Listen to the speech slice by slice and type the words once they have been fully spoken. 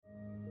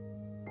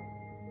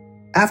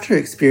After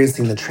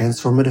experiencing the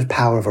transformative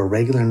power of a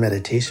regular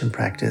meditation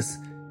practice,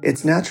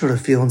 it's natural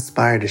to feel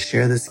inspired to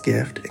share this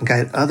gift and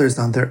guide others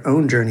on their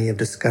own journey of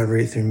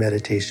discovery through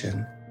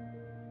meditation.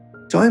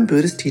 Join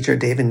Buddhist teacher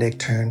David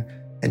Nichtern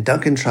and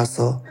Duncan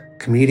Trussell,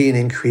 comedian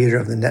and creator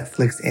of the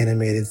Netflix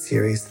animated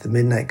series The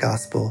Midnight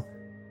Gospel,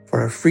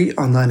 for a free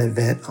online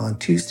event on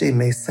Tuesday,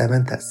 May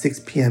 7th at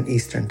 6 p.m.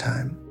 Eastern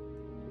Time.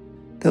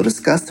 They'll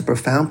discuss the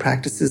profound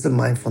practices of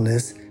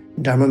mindfulness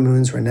in Dharma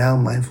Moon's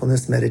renowned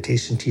mindfulness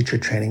meditation teacher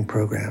training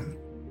program.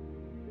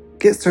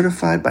 Get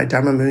certified by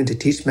Dharma Moon to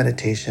teach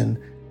meditation,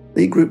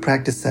 lead group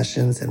practice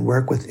sessions, and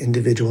work with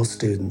individual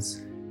students.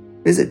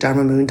 Visit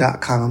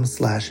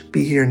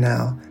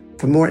dharmamoon.com/BeHereNow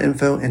for more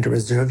info and to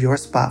reserve your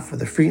spot for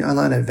the free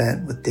online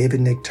event with David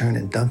Nichtern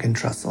and Duncan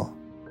Trussell.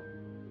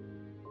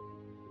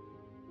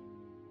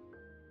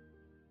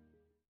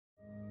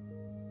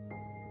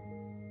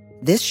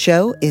 This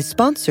show is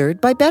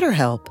sponsored by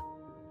BetterHelp.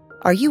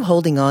 Are you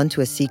holding on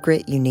to a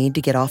secret you need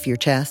to get off your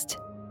chest?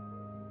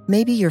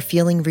 Maybe you're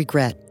feeling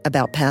regret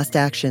about past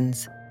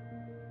actions.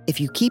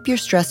 If you keep your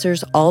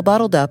stressors all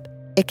bottled up,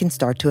 it can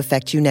start to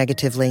affect you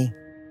negatively.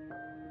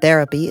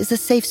 Therapy is a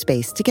safe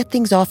space to get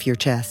things off your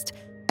chest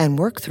and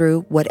work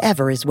through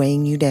whatever is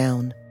weighing you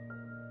down.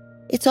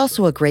 It's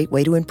also a great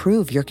way to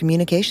improve your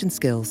communication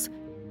skills,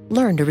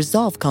 learn to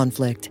resolve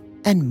conflict,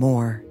 and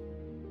more.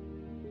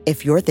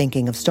 If you're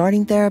thinking of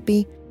starting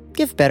therapy,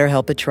 give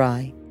BetterHelp a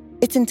try.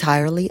 It's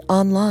entirely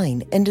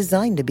online and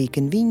designed to be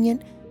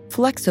convenient,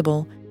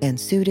 flexible, and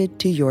suited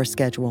to your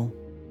schedule.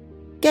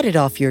 Get it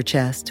off your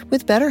chest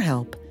with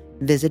BetterHelp.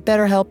 Visit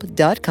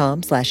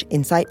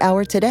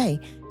BetterHelp.com/InsightHour today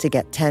to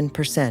get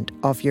 10%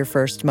 off your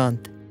first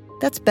month.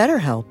 That's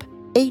BetterHelp,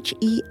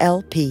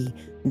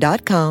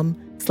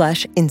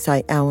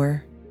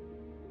 HELP.com/InsightHour.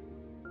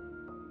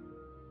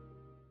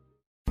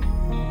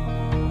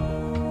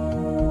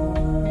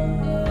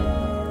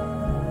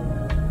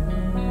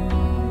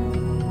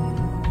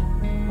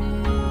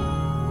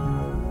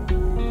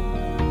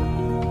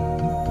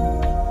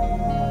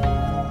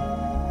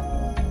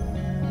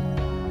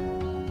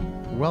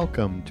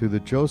 Welcome to the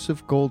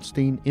Joseph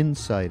Goldstein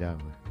Insight Hour.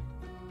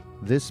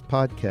 This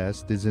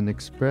podcast is an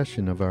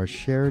expression of our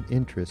shared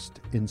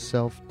interest in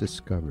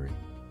self-discovery.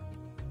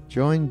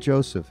 Join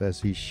Joseph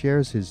as he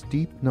shares his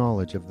deep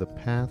knowledge of the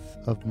path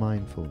of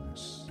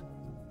mindfulness.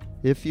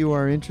 If you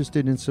are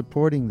interested in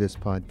supporting this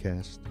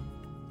podcast,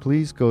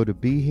 please go to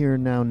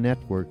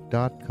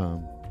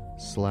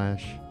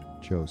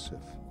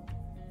BeHereNowNetwork.com/Joseph.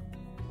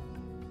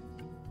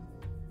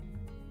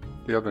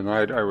 The other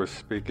night I was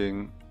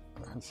speaking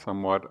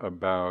somewhat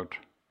about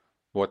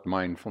what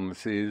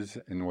mindfulness is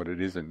and what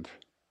it isn't.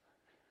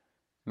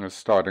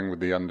 Starting with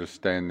the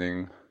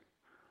understanding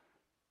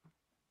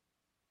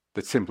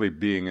that simply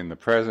being in the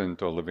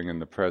present or living in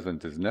the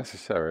present is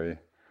necessary,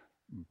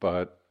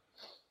 but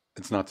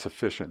it's not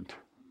sufficient.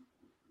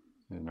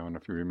 And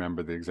if you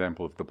remember the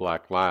example of the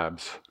black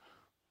labs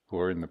who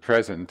are in the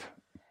present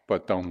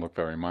but don't look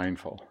very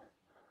mindful.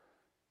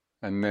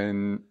 And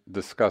then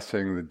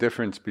discussing the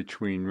difference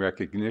between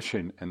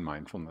recognition and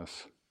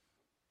mindfulness,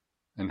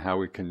 and how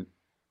we can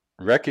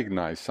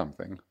recognize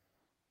something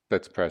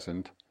that's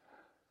present,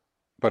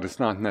 but it's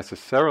not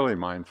necessarily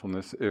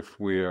mindfulness if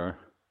we're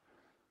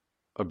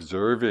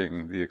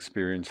observing the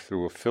experience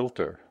through a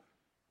filter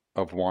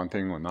of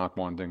wanting or not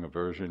wanting,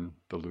 aversion,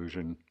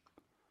 delusion.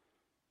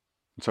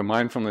 And so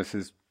mindfulness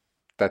is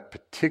that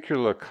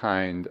particular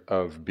kind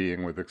of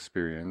being with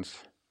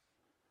experience,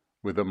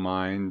 with a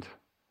mind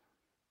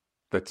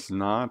that's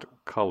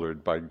not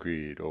colored by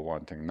greed or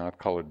wanting, not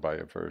colored by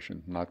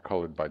aversion, not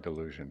colored by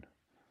delusion.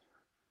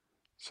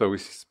 So we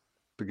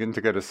begin to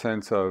get a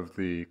sense of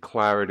the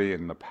clarity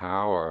and the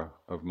power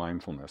of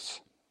mindfulness.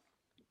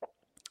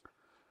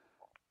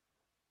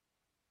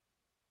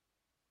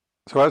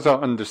 So as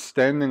our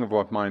understanding of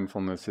what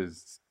mindfulness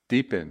is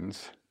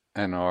deepens,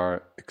 and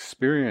our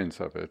experience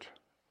of it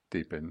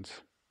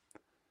deepens,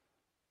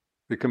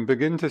 we can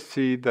begin to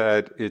see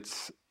that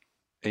it's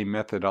a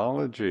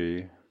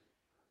methodology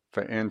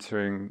for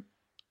answering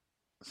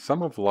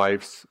some of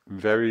life's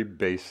very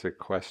basic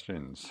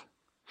questions.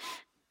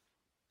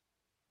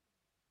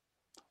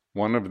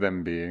 One of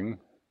them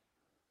being,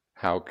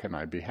 how can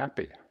I be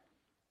happy?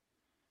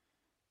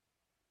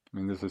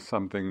 This is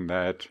something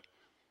that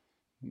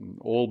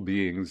all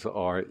beings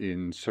are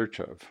in search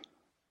of.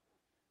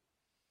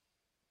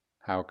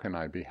 How can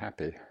I be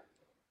happy?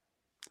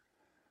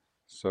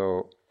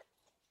 So,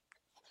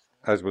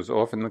 as was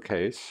often the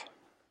case,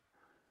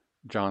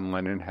 John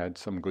Lennon had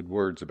some good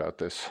words about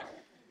this.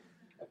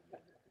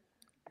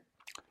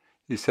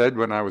 He said,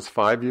 when I was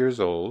 5 years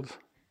old,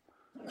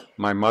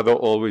 my mother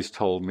always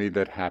told me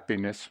that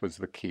happiness was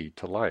the key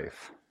to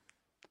life.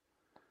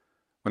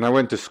 When I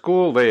went to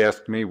school, they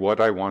asked me what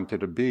I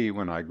wanted to be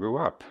when I grew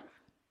up.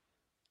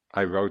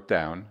 I wrote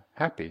down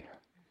happy.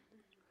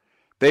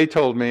 They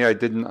told me I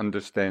didn't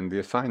understand the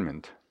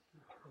assignment,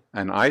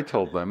 and I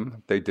told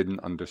them they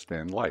didn't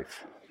understand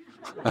life.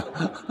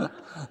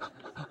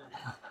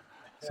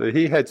 So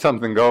he had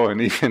something going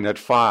even at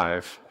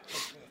 5.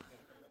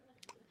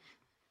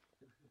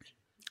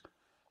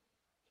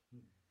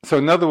 So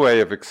another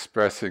way of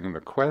expressing the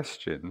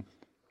question,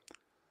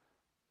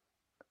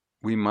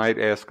 we might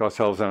ask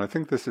ourselves, and I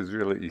think this is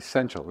really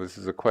essential, this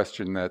is a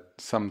question that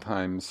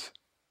sometimes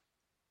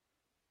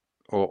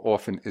or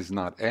often is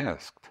not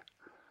asked,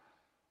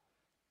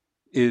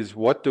 is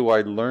what do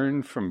I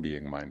learn from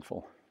being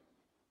mindful?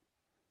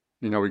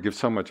 You know, we give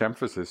so much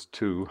emphasis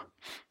to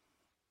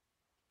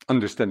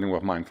understanding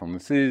what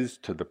mindfulness is,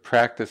 to the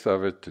practice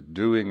of it, to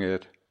doing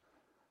it.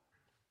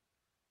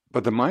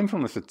 But the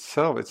mindfulness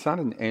itself, it's not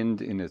an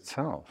end in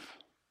itself.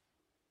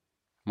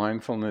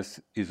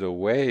 Mindfulness is a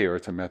way, or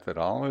it's a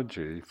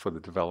methodology for the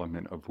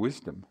development of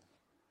wisdom.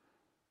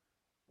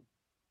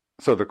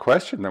 So the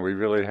question that we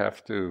really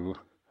have to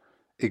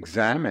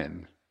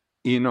examine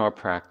in our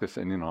practice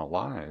and in our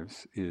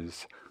lives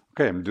is,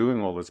 okay, I'm doing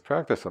all this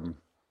practice, I'm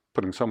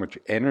putting so much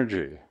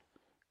energy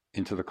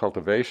into the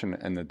cultivation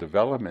and the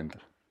development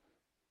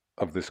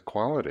of this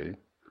quality,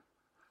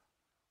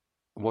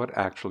 what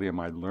actually am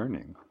I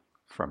learning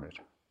from it?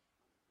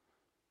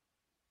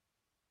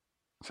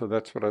 So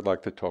that's what I'd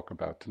like to talk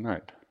about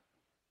tonight.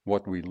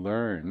 What we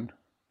learn,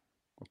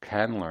 or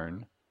can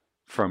learn,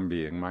 from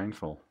being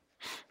mindful.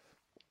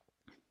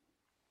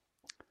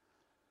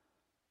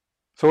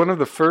 So one of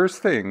the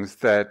first things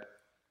that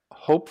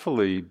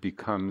hopefully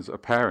becomes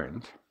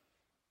apparent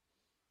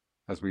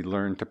as we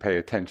learn to pay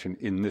attention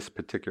in this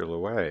particular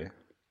way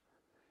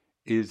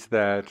is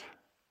that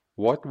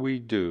what we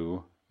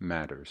do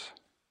matters.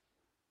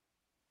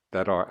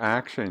 That our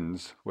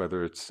actions,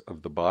 whether it's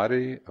of the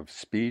body, of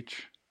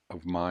speech,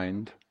 of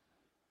mind,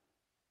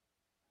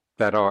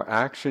 that our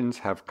actions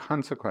have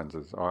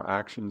consequences. Our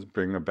actions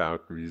bring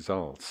about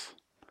results.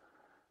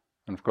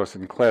 And of course,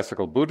 in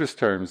classical Buddhist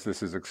terms,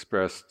 this is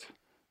expressed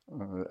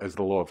as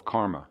the law of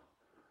karma.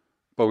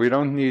 But we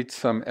don't need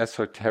some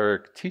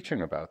esoteric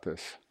teaching about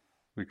this.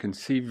 We can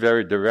see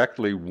very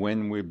directly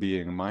when we're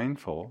being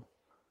mindful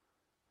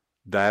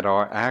that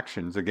our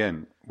actions,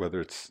 again,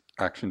 whether it's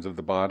actions of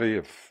the body,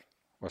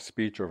 or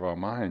speech, or of our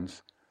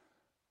minds,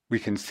 we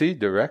can see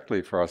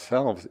directly for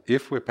ourselves,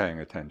 if we're paying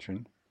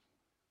attention,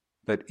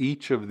 that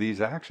each of these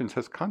actions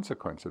has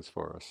consequences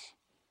for us.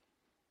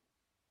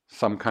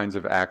 Some kinds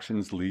of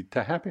actions lead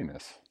to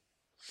happiness.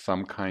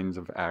 Some kinds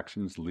of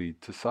actions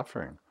lead to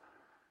suffering.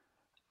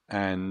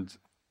 And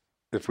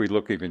if we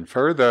look even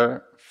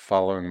further,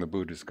 following the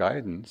Buddha's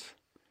guidance,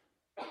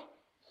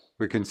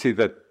 we can see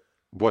that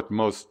what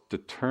most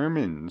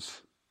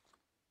determines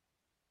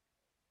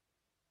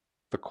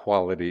the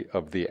quality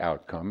of the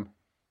outcome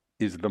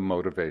is the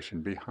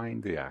motivation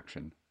behind the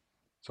action.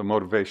 So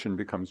motivation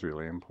becomes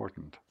really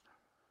important.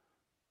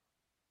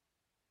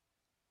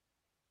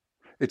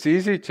 It's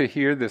easy to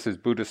hear this as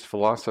Buddhist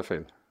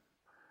philosophy,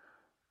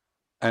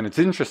 and it's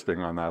interesting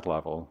on that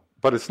level,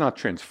 but it's not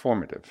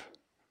transformative.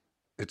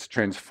 It's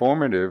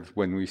transformative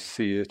when we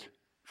see it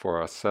for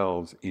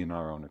ourselves in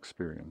our own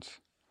experience.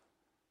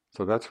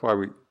 So that's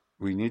why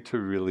we need to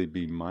really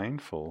be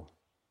mindful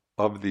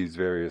of these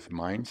various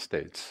mind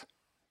states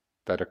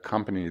that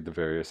accompany the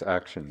various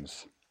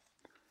actions.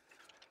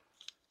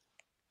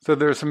 So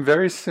there are some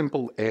very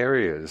simple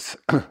areas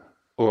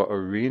or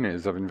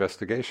arenas of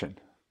investigation.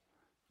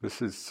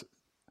 This is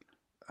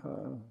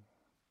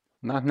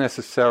not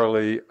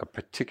necessarily a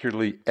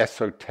particularly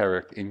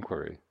esoteric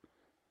inquiry.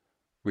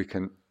 We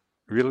can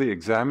really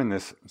examine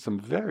this in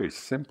some very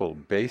simple,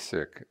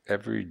 basic,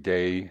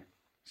 everyday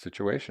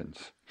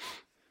situations.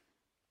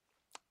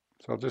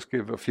 So I'll just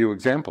give a few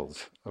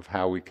examples of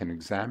how we can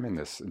examine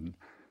this and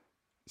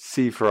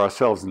see for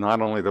ourselves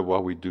not only that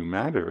what we do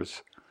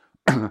matters,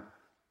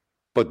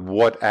 but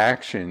what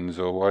actions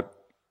or what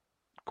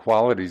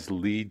qualities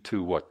lead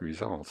to what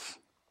results.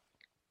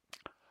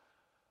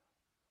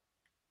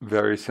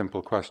 Very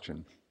simple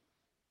question.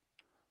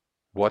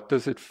 What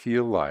does it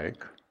feel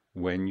like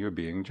when you're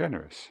being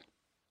generous?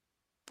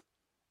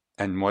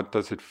 And what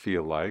does it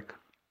feel like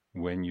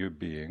when you're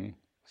being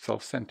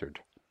self-centered?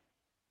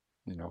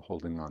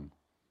 Holding on.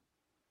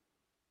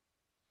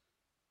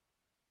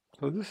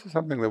 So this is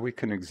something that we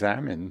can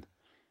examine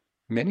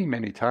many,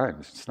 many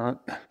times. It's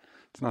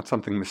not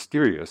something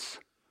mysterious.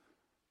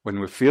 When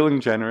we're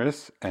feeling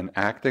generous and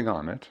acting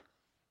on it,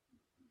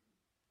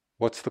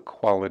 what's the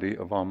quality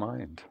of our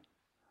mind?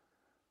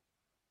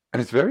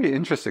 And it's very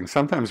interesting.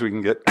 Sometimes we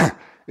can get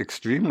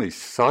extremely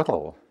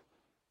subtle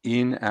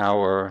in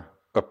our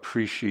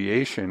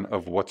appreciation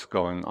of what's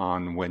going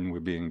on when we're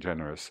being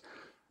generous.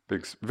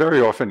 Because very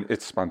often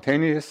it's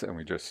spontaneous and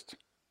we just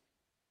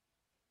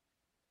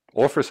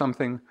offer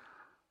something.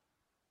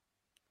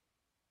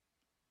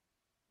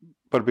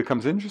 But it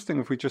becomes interesting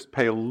if we just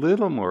pay a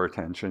little more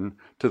attention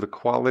to the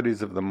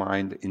qualities of the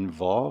mind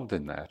involved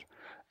in that.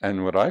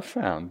 And what I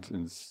found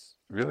is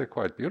really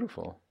quite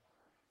beautiful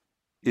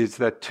is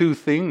that two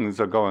things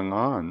are going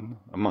on,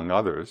 among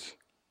others,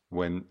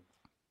 when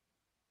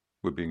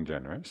we're being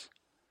generous.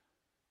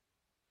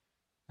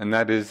 And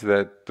that is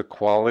that the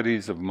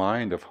qualities of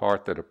mind, of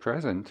heart that are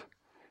present,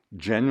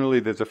 generally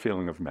there's a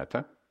feeling of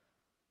metta.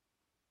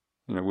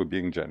 We're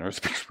being generous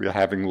because we're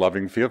having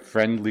loving,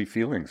 friendly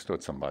feelings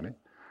towards somebody.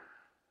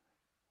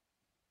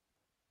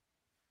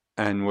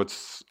 And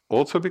what's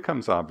also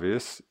becomes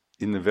obvious,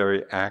 in the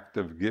very act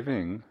of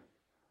giving,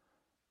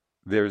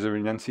 there's a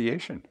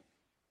renunciation.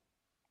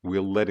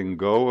 We're letting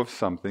go of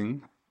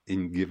something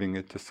in giving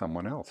it to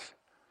someone else.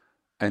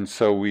 And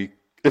so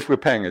if we're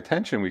paying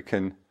attention, we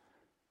can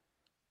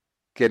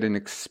get an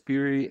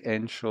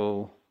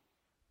experiential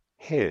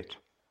hit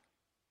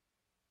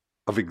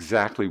of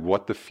exactly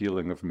what the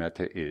feeling of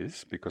metta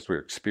is, because we're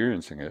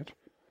experiencing it.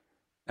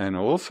 And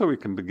also we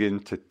can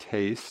begin to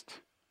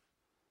taste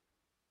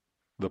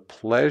the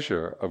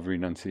pleasure of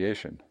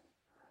renunciation,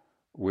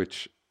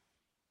 which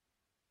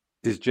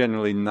is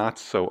generally not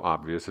so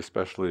obvious,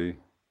 especially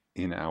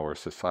in our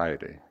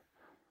society.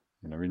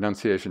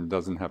 Renunciation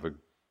doesn't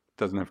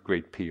have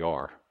great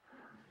PR.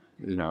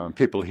 And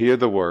people hear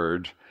the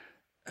word,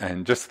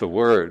 and just the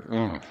word,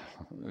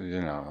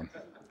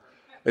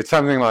 it's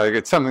something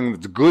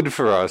that's good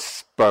for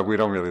us, but we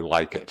don't really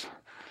like it,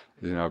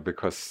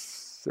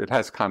 because it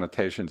has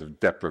connotations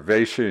of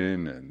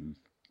deprivation and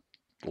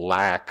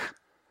lack.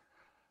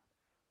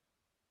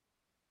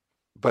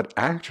 But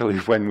actually,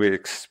 when we're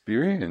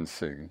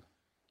experiencing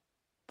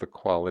the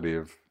quality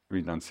of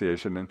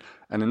renunciation,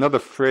 and another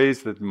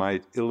phrase that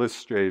might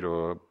illustrate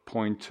or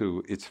point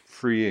to its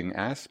freeing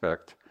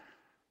aspect,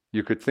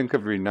 you could think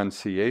of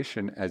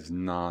renunciation as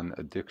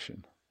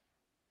non-addiction.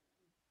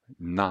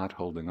 Not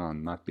holding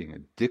on, not being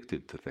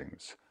addicted to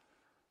things.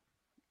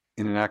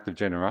 In an act of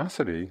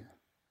generosity,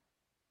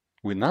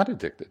 we're not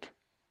addicted.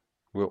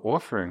 We're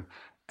offering,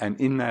 and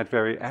in that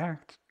very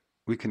act,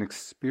 we can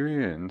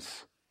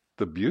experience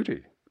the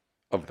beauty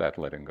of that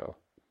letting go.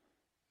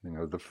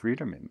 The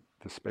freedom in it,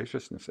 the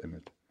spaciousness in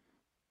it.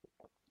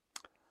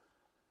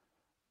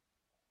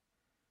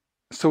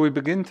 So we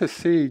begin to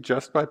see,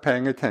 just by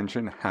paying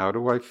attention, how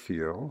do I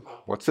feel?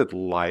 What's it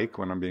like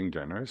when I'm being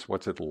generous?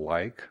 What's it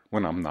like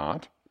when I'm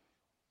not?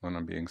 When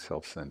I'm being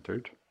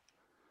self-centered.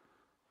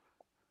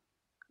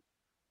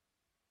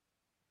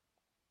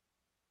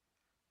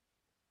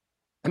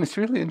 And it's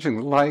really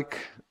interesting, like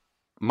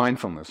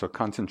mindfulness or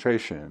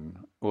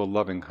concentration or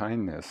loving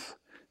kindness,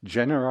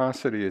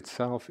 generosity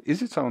itself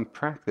is its own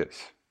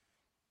practice.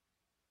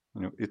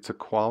 It's a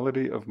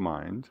quality of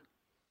mind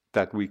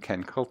that we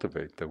can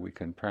cultivate, that we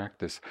can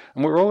practice.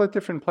 And we're all at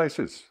different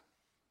places,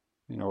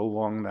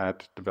 along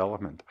that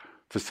development.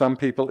 For some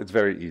people, it's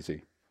very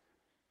easy.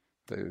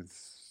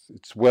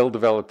 It's well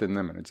developed in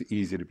them, and it's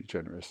easy to be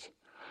generous.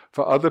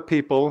 For other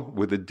people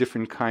with a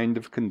different kind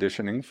of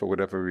conditioning, for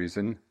whatever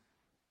reason,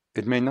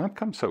 it may not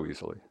come so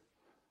easily.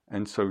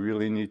 And so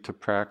really need to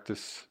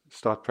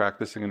start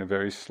practicing in a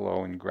very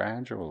slow and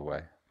gradual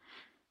way.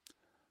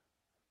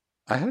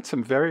 I had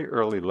some very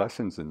early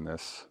lessons in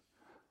this.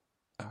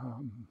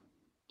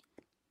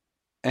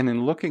 And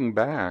in looking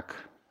back,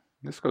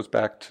 this goes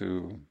back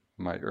to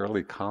my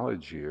early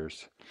college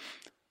years,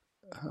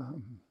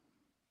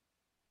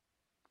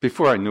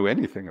 before I knew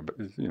anything about,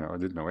 I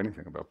didn't know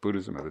anything about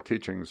Buddhism or the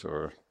teachings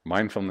or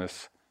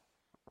mindfulness.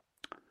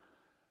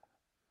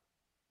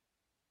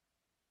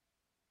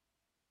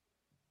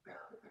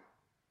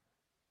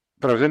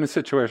 But I was in a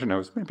situation, I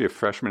was maybe a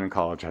freshman in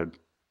college, I had,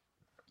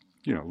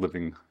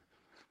 living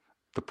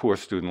the poor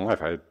student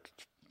life. I had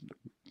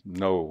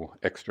no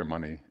extra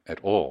money at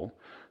all.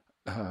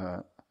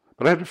 But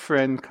I had a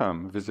friend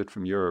come visit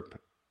from Europe,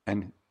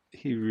 and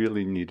he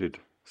really needed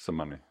some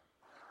money.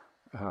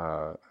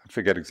 I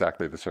forget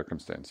exactly the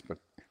circumstance, but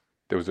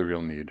there was a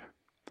real need.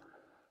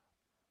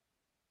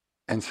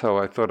 And so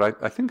I thought,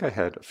 I think I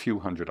had a few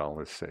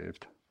 $100s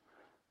saved,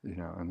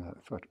 and I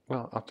thought,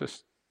 well,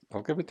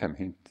 I'll give it to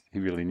him. He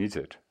really needs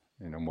it,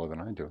 more than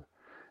I do.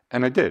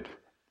 And I did.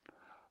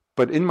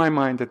 But in my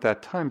mind at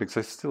that time, because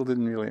I still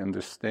didn't really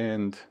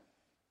understand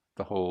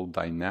the whole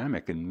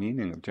dynamic and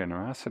meaning of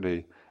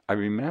generosity, I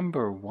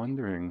remember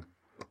wondering,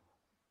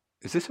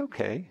 is this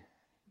okay?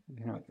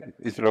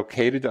 Is it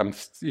okay to,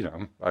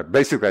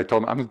 I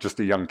told him, I'm just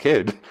a young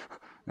kid,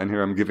 and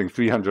here I'm giving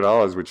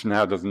 $300, which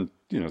now doesn't,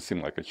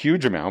 seem like a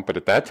huge amount, but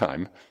at that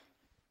time,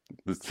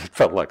 it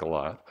felt like a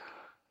lot.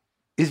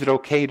 Is it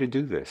okay to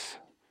do this?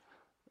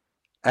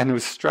 And it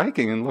was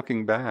striking in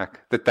looking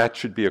back that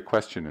should be a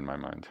question in my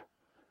mind.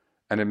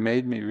 And it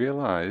made me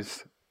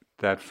realize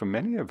that for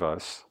many of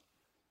us,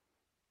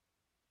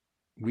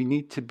 we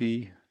need to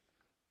be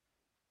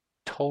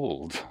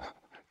told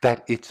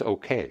that it's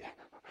okay.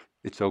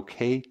 It's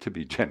okay to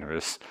be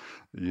generous,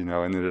 and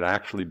that it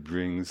actually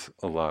brings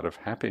a lot of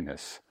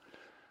happiness.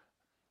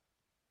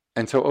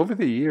 And so over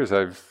the years,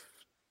 I've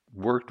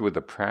worked with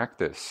a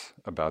practice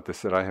about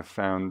this that I have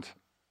found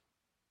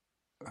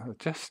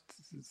just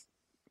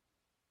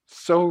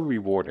so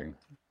rewarding.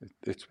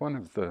 It's one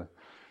of the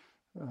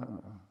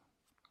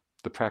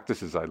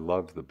practices I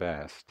love the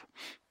best.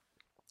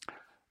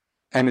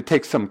 And it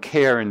takes some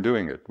care in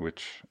doing it,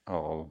 which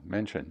I'll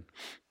mention.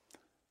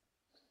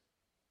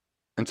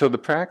 And so the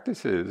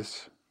practice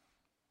is,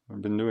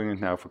 I've been doing it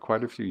now for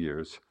quite a few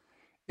years,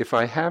 if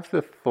I have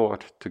the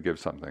thought to give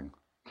something,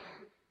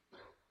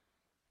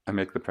 I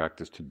make the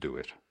practice to do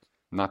it,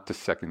 not to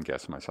second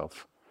guess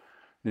myself.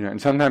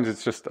 And sometimes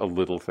it's just a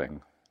little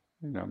thing,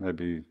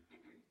 maybe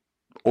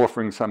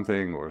offering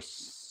something or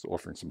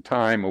offering some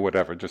time or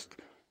whatever, just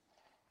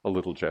a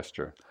little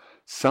gesture.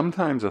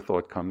 Sometimes a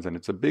thought comes and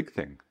it's a big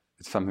thing.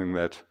 It's something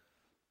that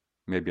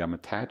maybe I'm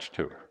attached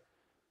to,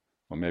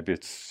 or maybe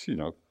it's,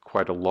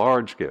 quite a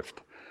large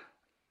gift.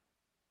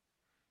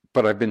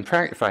 But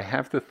if I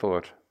have the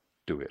thought,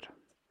 do it.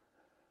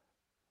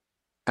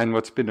 And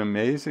what's been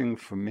amazing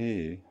for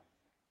me,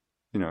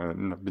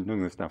 and I've been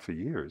doing this now for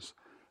years.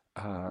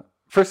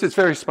 First, it's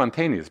very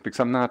spontaneous because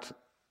I'm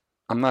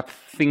not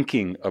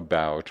thinking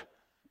about,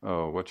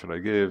 oh, what should I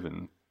give?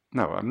 And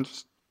no, I'm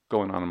just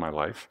going on in my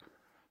life,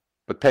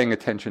 but paying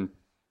attention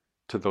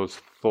to those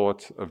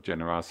thoughts of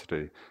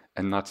generosity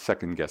and not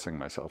second guessing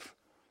myself.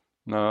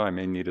 No, I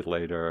may need it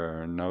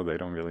later. No, they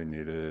don't really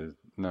need it.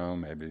 No,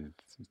 maybe,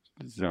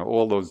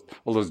 all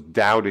those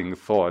doubting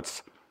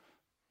thoughts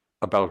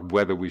about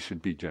whether we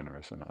should be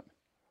generous or not.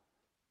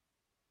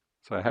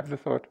 So I have the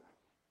thought.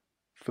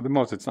 For the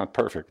most, it's not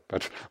perfect,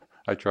 but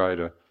I try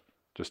to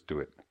just do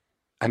it.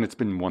 And it's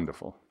been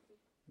wonderful.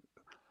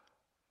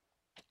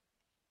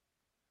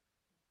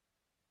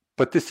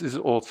 But this is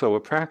also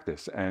a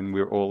practice, and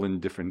we're all in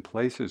different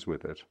places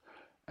with it.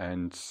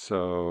 And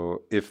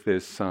so if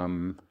there's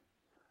some,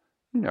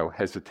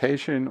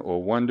 hesitation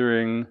or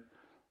wondering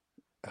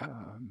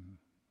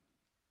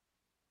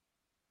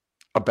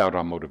about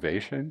our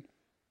motivation,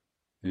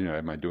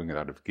 am I doing it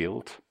out of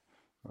guilt?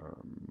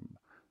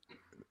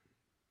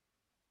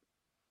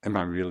 Am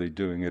I really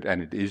doing it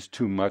and it is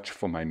too much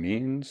for my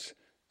means,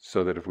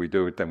 so that if we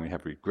do it then we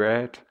have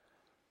regret?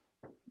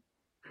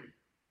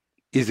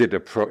 Is it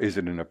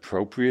an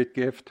appropriate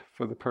gift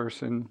for the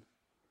person?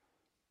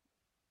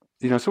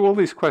 So all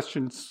these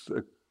questions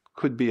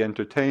could be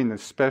entertained,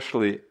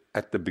 especially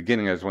at the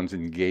beginning as one's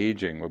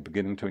engaging or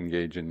beginning to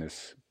engage in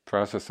this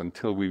process,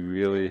 until we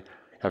really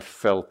have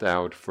felt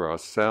out for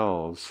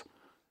ourselves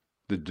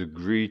the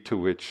degree to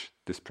which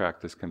this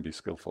practice can be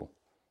skillful.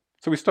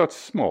 So we start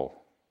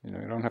small. You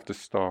don't have to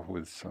start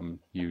with some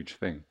huge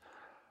thing.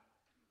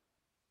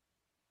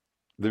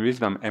 The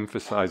reason I'm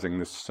emphasizing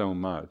this so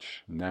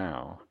much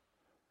now,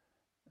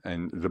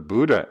 and the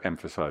Buddha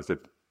emphasized it,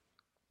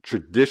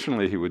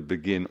 traditionally he would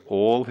begin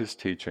all his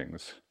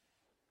teachings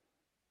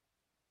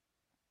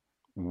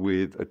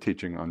with a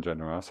teaching on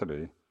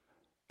generosity,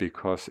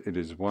 because it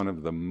is one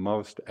of the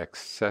most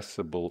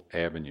accessible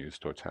avenues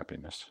towards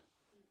happiness.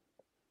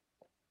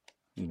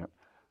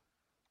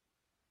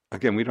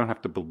 Again, we don't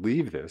have to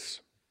believe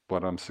this.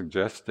 What I'm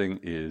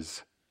suggesting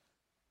is,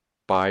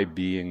 by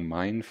being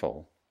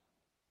mindful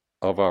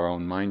of our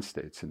own mind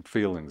states and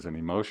feelings and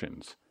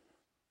emotions,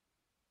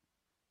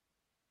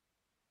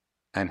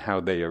 and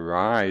how they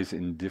arise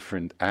in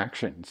different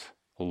actions,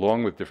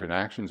 along with different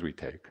actions we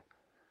take,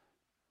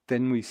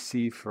 then we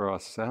see for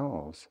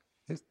ourselves,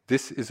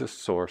 this is a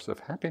source of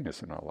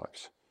happiness in our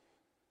lives.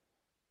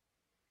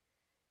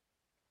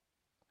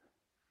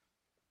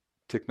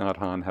 Thich Nhat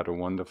Hanh had a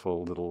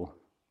wonderful little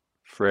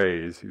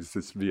phrase. He's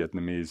this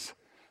Vietnamese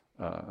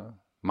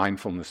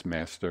mindfulness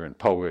master and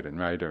poet and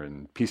writer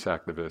and peace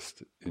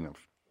activist,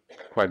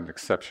 quite an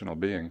exceptional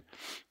being.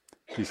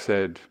 He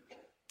said,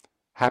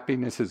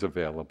 "Happiness is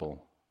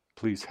available.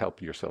 Please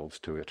help yourselves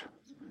to it."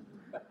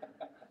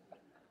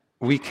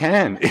 We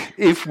can,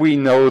 if we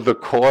know the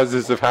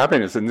causes of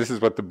happiness, and this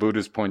is what the Buddha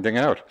is pointing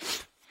out.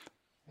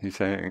 He's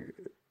saying,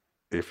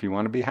 if you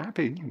want to be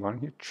happy, why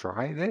don't you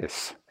try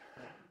this?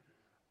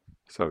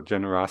 So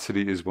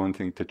generosity is one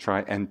thing to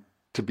try, and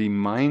to be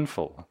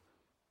mindful,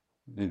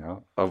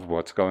 of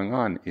what's going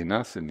on in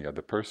us, in the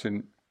other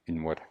person,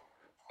 in what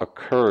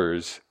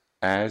occurs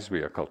as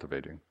we are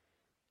cultivating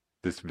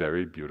this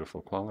very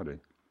beautiful quality.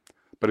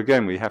 But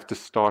again, we have to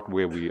start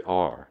where we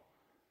are,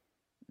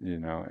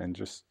 and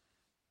just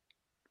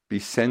be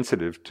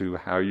sensitive to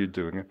how you're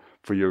doing it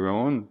for your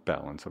own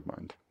balance of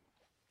mind.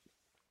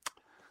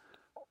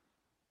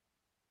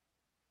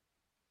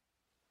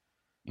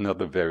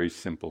 Another very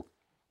simple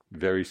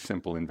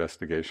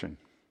investigation.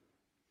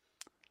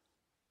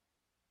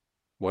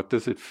 What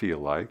does it feel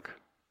like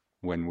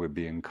when we're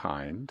being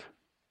kind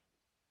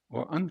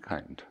or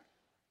unkind?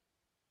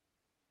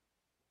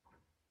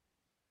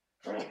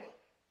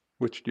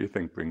 Which do you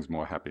think brings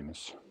more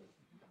happiness?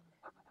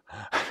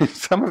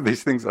 Some of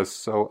these things are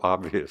so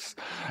obvious.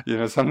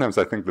 Sometimes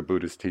I think the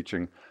Buddha's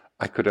teaching,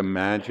 I could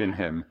imagine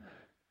him,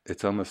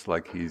 it's almost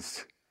like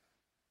he's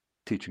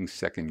teaching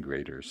second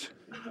graders.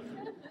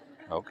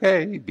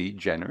 Okay, be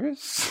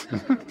generous,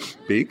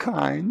 be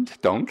kind,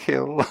 don't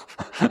kill.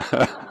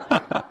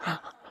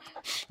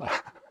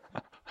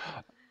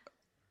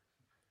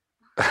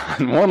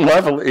 On one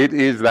level, it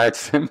is that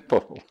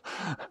simple,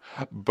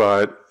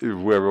 but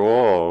we're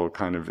all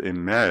kind of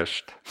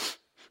enmeshed,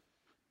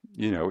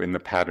 in the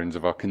patterns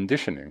of our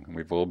conditioning.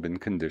 We've all been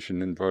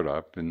conditioned and brought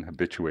up and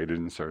habituated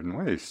in certain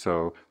ways.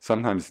 So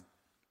sometimes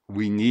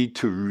we need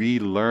to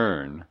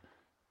relearn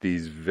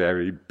these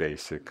very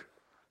basic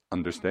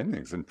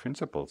understandings and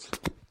principles.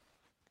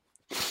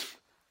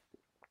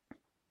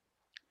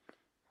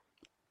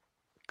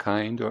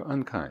 Kind or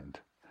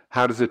unkind?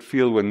 How does it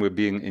feel when we're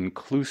being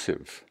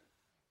inclusive,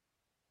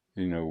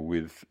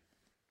 with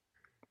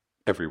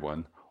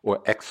everyone,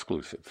 or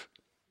exclusive,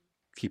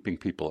 keeping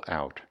people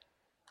out.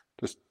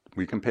 Just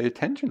we can pay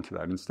attention to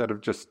that instead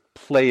of just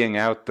playing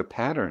out the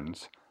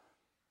patterns.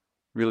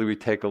 Really, we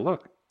take a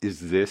look.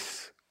 Is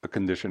this a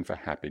condition for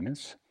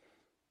happiness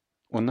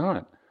or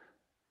not?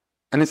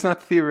 And it's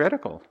not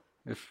theoretical.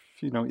 If,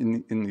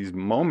 in these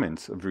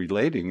moments of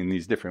relating in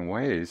these different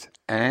ways,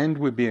 and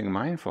we're being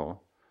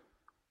mindful,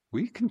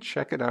 we can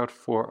check it out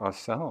for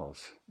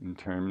ourselves in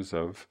terms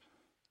of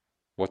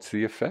what's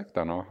the effect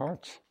on our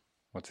hearts?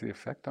 What's the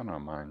effect on our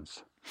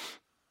minds?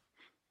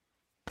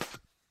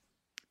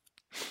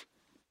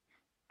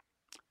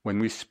 When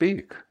we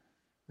speak,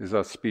 is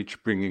our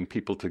speech bringing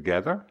people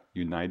together,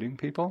 uniting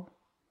people,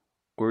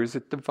 or is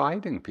it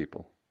dividing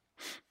people?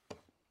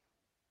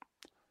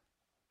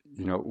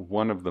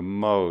 One of the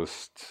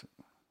most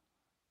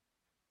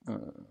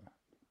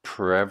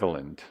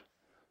prevalent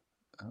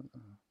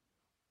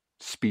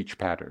speech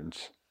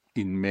patterns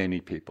in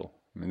many people,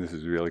 this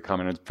is really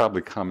common, it's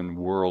probably common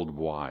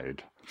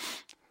worldwide,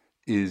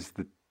 is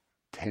the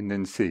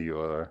tendency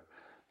or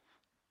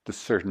the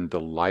certain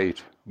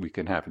delight we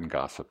can have in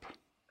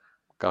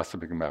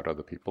gossiping about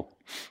other people.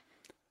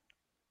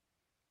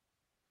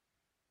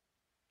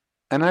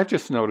 And I've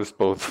just noticed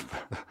both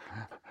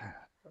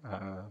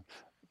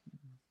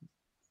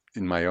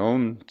in my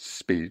own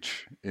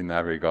speech in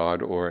that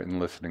regard or in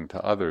listening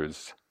to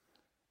others,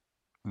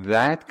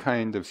 that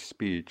kind of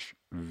speech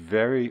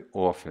very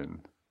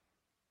often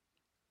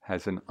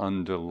has an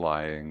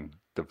underlying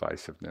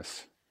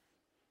divisiveness.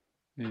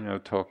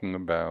 Talking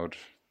about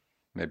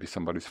maybe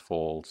somebody's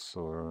faults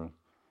or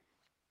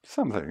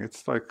something.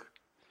 It's like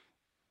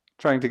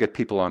trying to get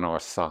people on our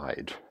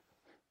side,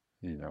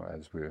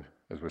 as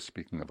we're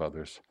speaking of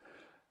others.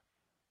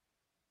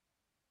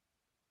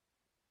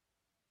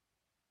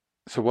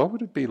 So what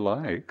would it be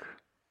like,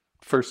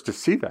 first to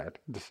see that,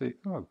 to say,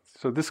 oh,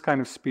 so this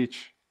kind of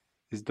speech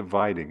is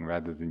dividing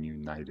rather than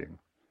uniting,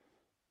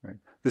 right?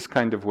 This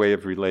kind of way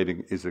of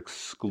relating is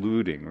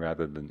excluding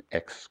rather than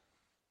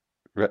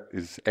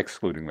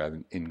excluding rather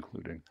than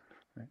including,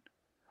 right?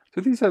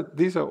 So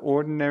these are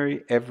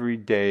ordinary,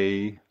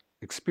 everyday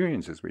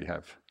experiences we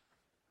have.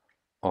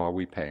 Are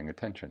we paying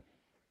attention?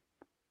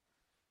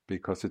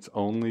 Because it's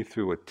only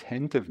through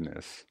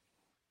attentiveness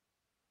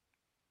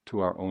to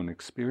our own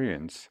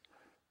experience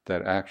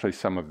that actually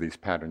some of these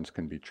patterns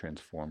can be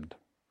transformed.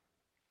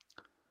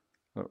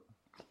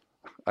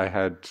 I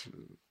had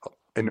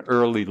an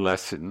early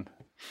lesson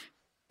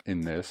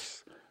in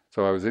this.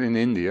 So I was in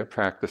India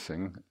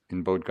practicing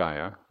in Bodh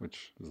Gaya,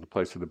 which is the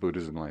place of the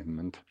Buddha's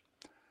enlightenment.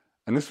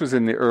 And this was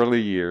in the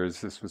early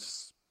years. This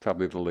was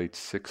probably the late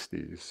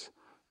 60s.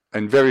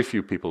 And very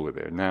few people were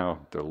there.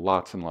 Now there are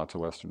lots and lots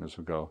of Westerners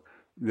who go.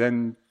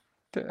 Then,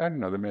 I don't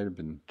know, there may have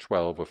been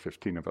 12 or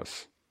 15 of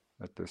us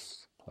at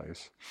this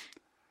place.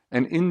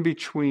 And in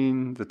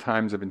between the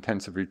times of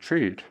intensive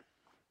retreat,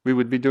 we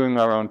would be doing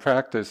our own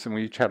practice, and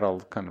we each had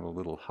kind of a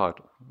little hut,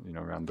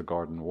 around the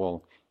garden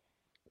wall.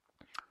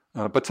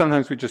 But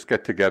sometimes we just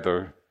get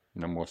together,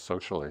 more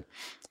socially,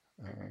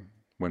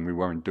 when we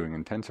weren't doing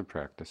intensive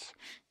practice.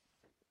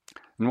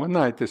 And one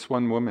night, this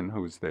one woman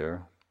who was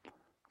there,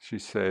 she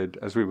said,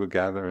 as we were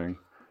gathering,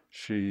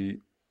 she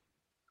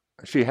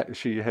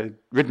had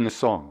written a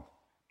song,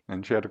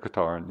 and she had a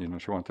guitar, and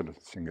she wanted to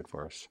sing it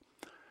for us.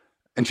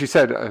 And she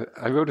said,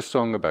 I wrote a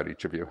song about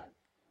each of you.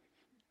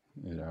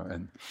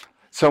 And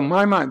so in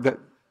my mind, that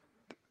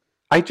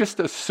I just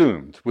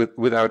assumed,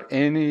 without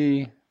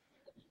any,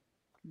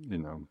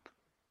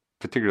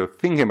 particular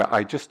thinking about,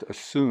 I just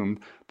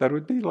assumed that it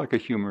would be like a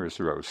humorous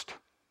roast.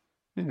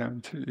 She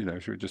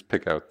would just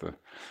pick out the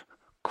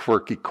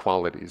quirky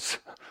qualities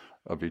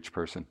of each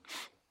person.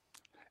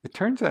 It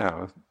turns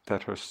out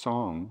that her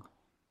song,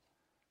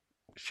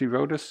 she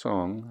wrote a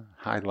song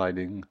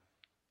highlighting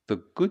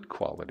the good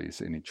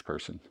qualities in each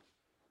person.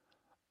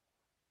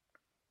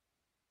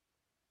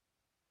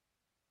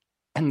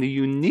 And the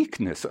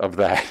uniqueness of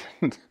that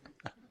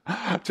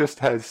just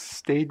has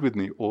stayed with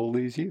me all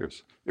these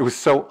years. It was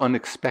so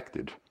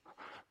unexpected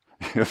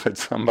that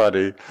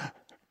somebody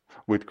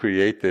would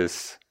create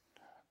this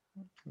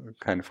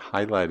kind of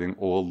highlighting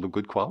all the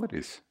good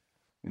qualities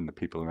in the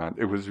people around.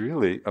 It was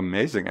really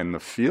amazing, and the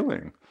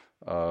feeling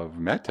of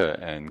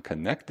metta and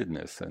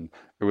connectedness, and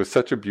it was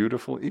such a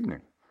beautiful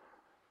evening.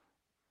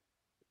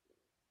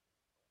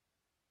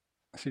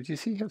 So do you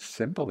see how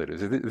simple it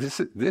is?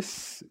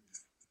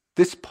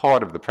 This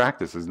part of the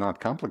practice is not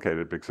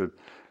complicated because it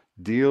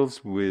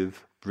deals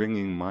with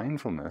bringing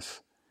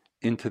mindfulness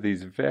into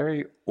these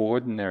very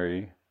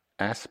ordinary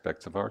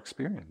aspects of our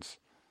experience.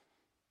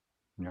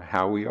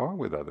 How we are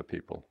with other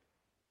people,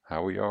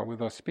 how we are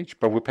with our speech,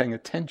 but we're paying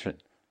attention.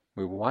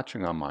 We're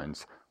watching our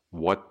minds.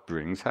 What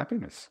brings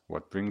happiness?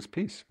 What brings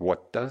peace?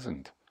 What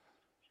doesn't?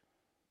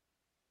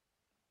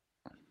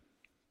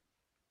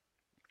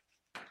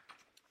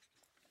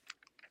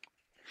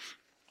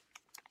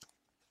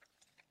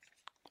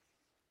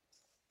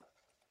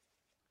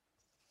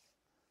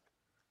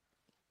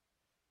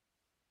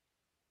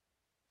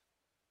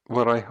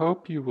 What I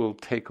hope you will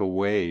take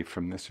away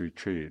from this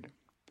retreat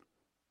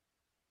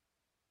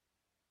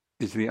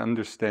is the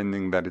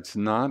understanding that it's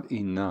not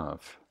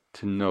enough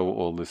to know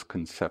all this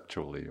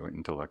conceptually or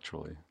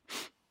intellectually.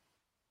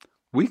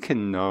 We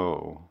can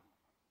know,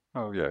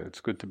 oh yeah,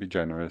 it's good to be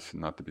generous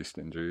and not to be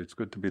stingy. It's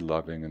good to be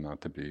loving and not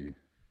to be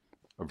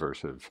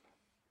aversive.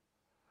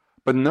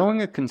 But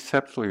knowing it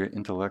conceptually or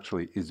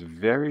intellectually is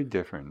very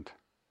different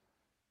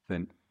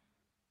than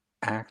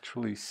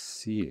actually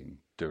seeing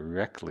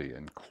directly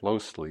and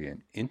closely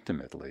and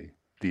intimately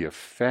the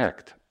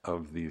effect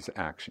of these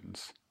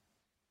actions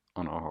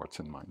on our hearts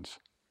and minds.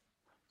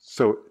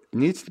 So it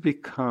needs to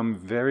become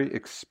very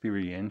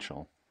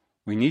experiential.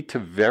 We need to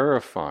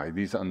verify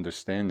these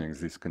understandings,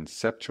 these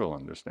conceptual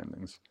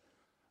understandings.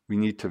 We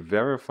need to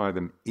verify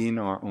them in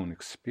our own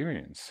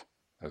experience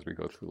as we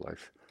go through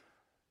life.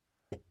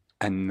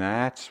 And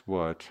that's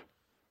what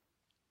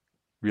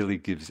really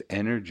gives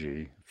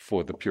energy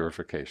for the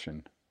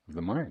purification of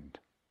the mind.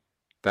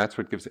 That's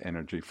what gives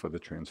energy for the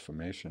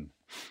transformation.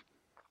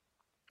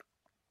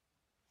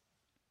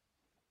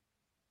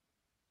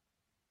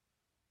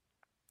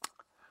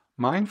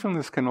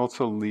 Mindfulness can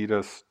also lead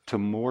us to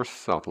more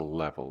subtle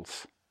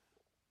levels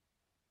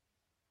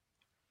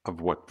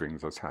of what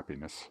brings us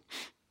happiness,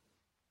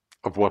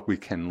 of what we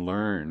can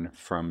learn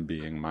from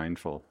being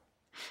mindful.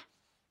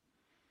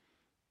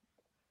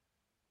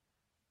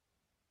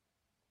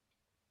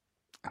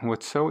 And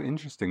what's so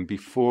interesting,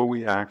 before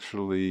we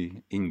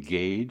actually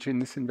engage in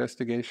this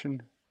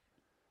investigation,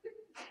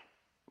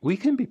 we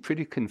can be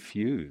pretty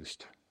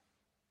confused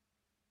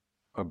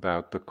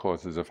about the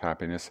causes of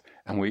happiness,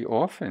 and we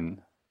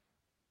often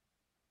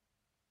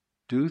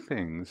do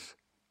things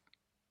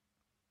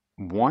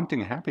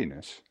wanting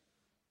happiness,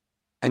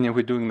 and yet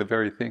we're doing the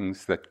very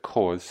things that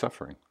cause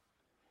suffering.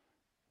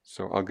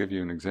 So I'll give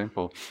you an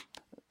example.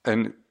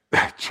 And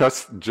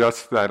just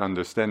that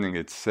understanding,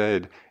 it's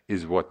said,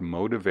 is what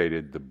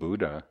motivated the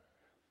Buddha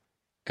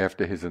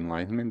after his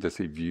enlightenment as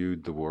he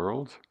viewed the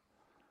world.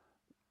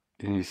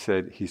 And he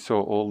said he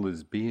saw all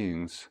these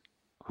beings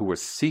who were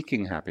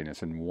seeking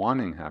happiness and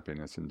wanting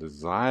happiness and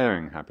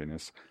desiring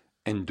happiness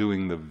and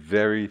doing the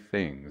very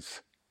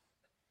things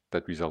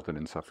that resulted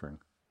in suffering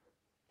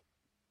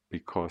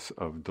because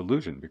of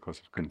delusion, because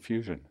of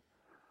confusion.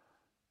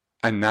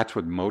 And that's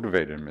what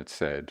motivated him, it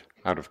said,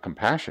 out of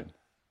compassion,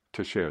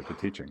 to share the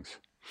teachings.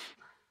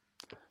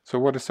 So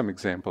what are some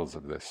examples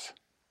of this?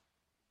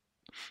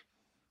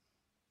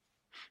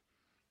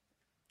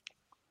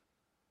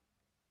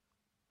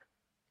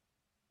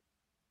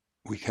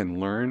 We can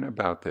learn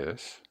about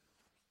this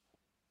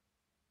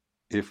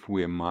if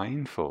we're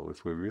mindful,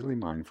 if we're really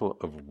mindful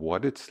of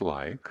what it's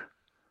like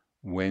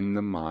when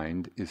the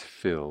mind is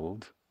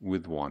filled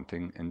with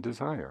wanting and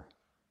desire.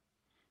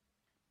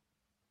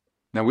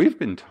 Now, we've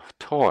been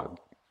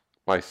taught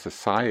by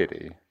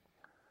society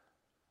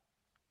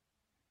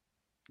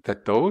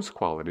that those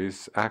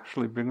qualities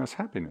actually bring us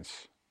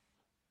happiness.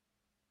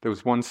 There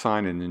was one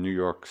sign in the New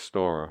York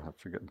store, I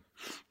forget,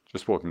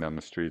 just walking down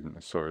the street and I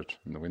saw it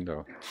in the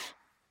window.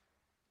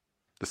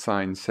 The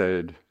sign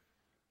said,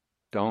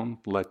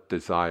 "Don't let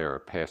desire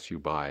pass you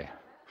by."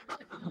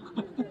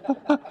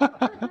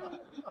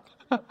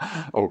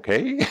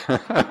 Okay.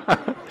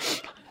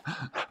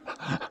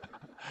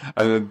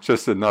 And then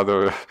just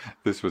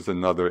this was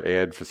another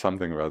ad for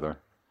something or other.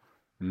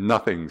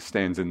 Nothing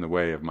stands in the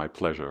way of my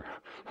pleasure.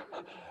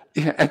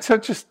 Yeah, and so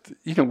just,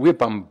 we're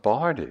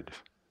bombarded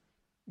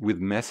with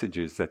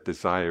messages that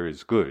desire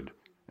is good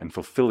and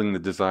fulfilling the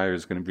desire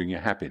is going to bring you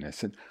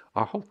happiness. And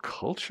our whole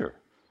culture,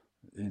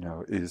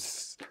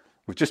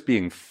 we're just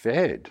being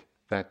fed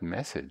that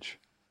message.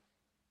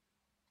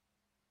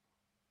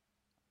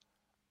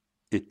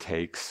 It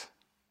takes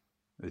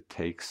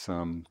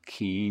some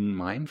keen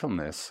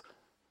mindfulness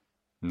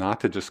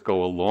not to just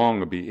go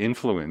along or be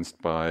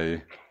influenced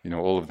by,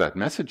 all of that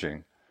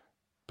messaging,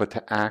 but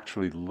to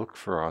actually look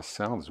for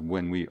ourselves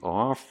when we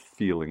are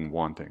feeling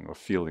wanting or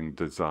feeling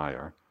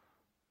desire,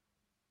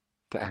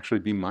 to actually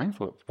be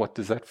mindful of what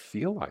does that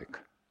feel like?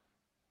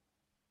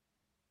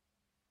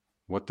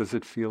 What does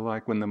it feel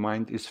like when the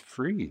mind is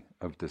free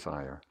of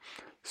desire?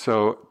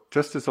 So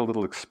just as a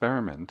little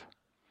experiment,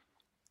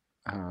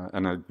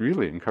 and I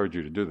really encourage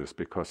you to do this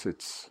because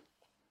it's,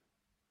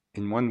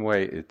 in one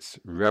way, it's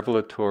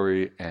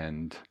revelatory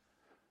and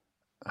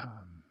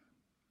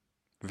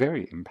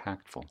very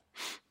impactful.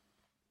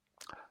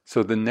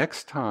 So the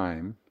next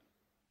time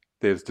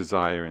there's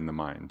desire in the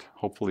mind,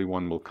 hopefully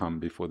one will come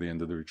before the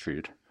end of the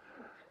retreat,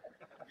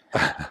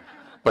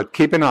 but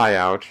keep an eye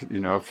out,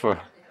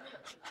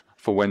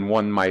 for when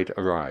one might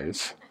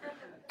arise.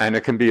 And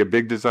it can be a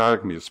big desire, it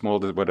can be a small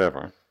desire,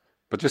 whatever.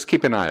 But just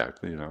keep an eye out,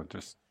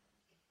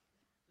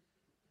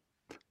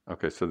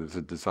 Okay, so there's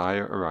a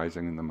desire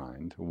arising in the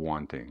mind,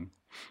 wanting.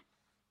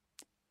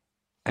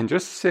 And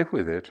just sit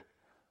with it,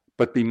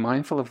 but be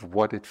mindful of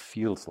what it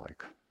feels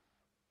like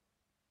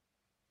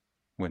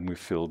when we're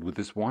filled with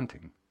this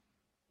wanting.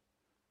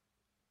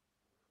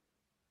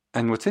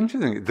 And what's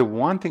interesting, the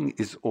wanting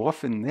is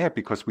often there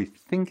because we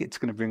think it's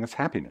going to bring us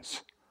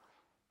happiness,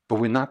 but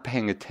we're not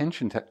paying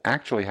attention to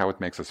actually how it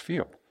makes us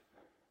feel.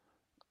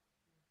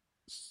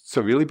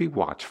 So really be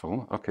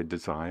watchful. Okay,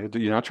 desire.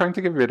 You're not trying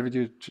to get rid of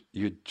it.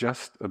 You're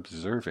just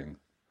observing.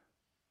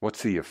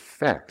 What's the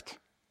effect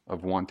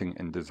of wanting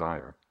and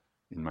desire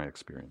in my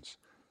experience?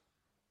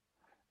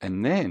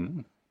 And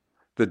then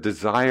the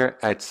desire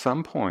at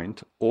some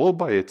point, all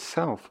by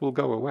itself, will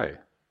go away.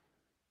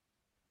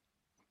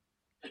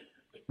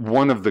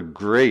 One of the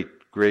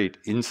great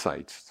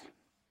insights,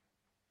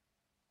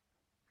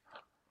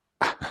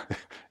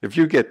 if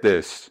you get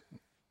this,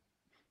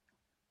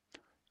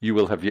 you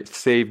will have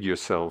saved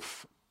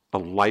yourself a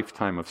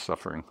lifetime of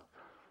suffering.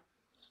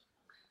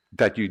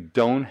 That you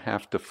don't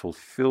have to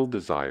fulfill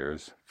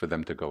desires for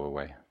them to go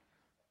away.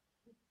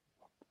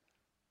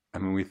 I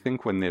mean, we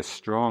think when they're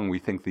strong, we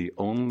think the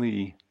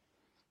only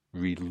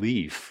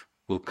relief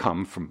will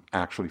come from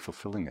actually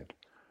fulfilling it.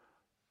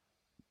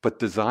 But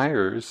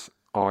desires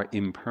are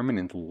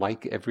impermanent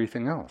like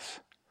everything else.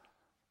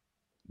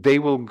 They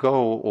will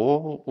go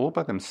all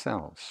by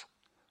themselves.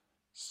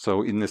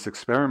 So in this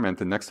experiment,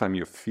 the next time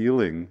you're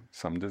feeling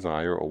some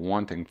desire or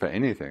wanting for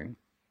anything,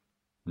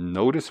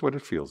 notice what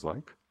it feels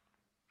like.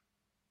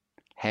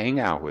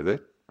 Hang out with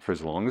it for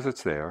as long as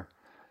it's there,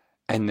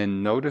 and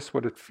then notice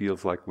what it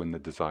feels like when the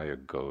desire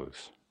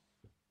goes.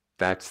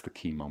 That's the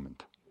key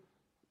moment.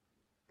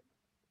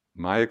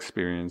 My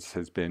experience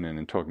has been, and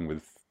in talking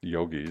with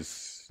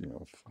yogis,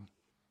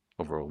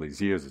 over all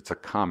these years, it's a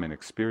common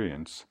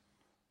experience.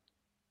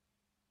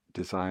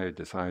 Desire,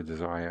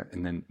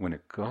 and then when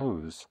it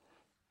goes,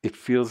 it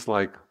feels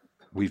like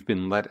we've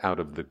been let out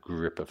of the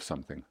grip of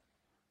something.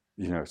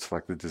 It's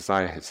like the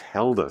desire has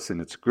held us in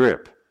its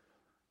grip,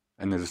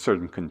 and there's a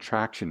certain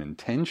contraction and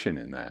tension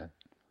in that,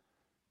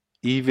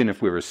 even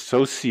if we're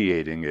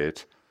associating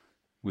it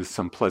with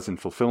some pleasant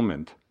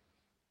fulfillment,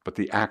 but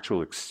the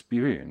actual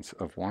experience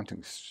of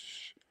wanting,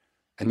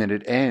 and then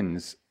it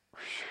ends,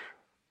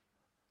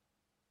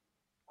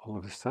 all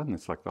of a sudden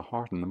it's like the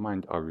heart and the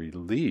mind are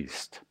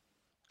released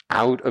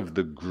out of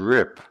the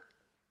grip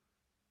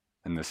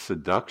and the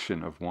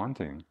seduction of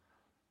wanting.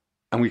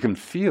 And we can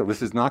feel,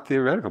 this is not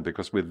theoretical,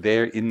 because we're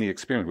there in the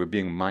experience, we're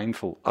being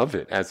mindful of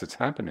it as it's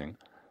happening.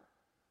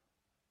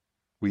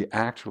 We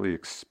actually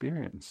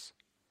experience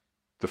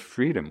the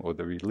freedom or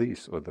the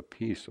release or the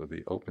peace or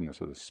the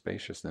openness or the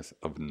spaciousness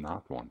of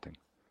not wanting.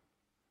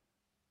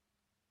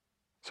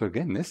 So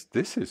again,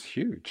 this is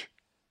huge,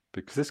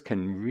 because this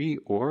can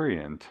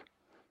reorient,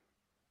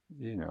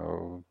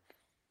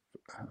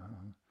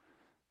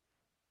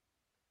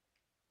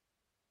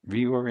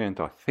 reorient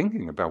our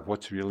thinking about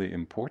what's really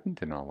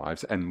important in our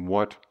lives and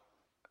what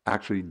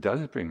actually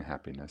does bring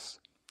happiness.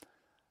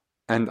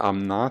 And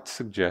I'm not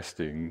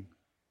suggesting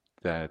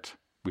that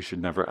we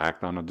should never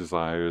act on our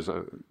desires.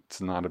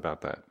 It's not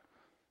about that.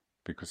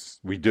 Because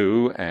we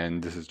do,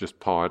 and this is just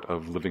part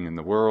of living in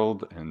the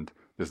world, and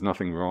there's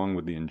nothing wrong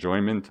with the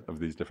enjoyment of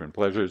these different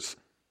pleasures.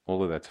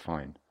 All of that's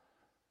fine.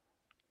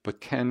 But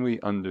can we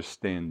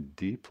understand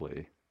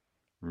deeply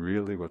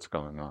really what's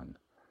going on,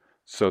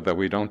 so that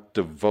we don't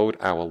devote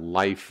our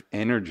life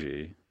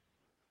energy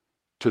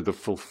to the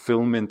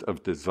fulfillment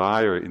of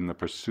desire in the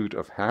pursuit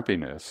of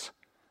happiness,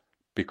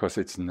 because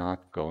it's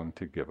not going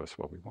to give us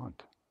what we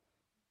want.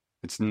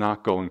 It's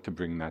not going to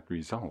bring that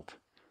result.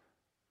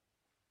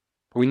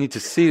 We need to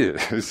see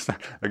this.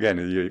 Again,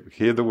 you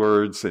hear the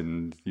words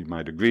and you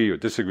might agree or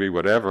disagree,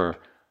 whatever,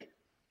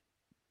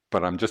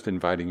 but I'm just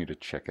inviting you to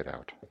check it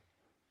out.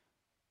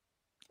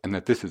 And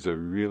that this is a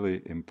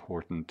really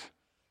important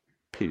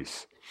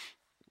piece.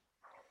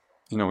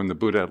 When the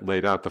Buddha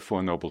laid out the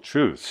Four Noble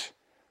Truths,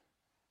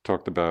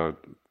 talked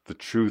about the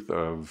truth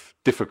of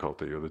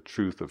difficulty or the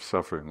truth of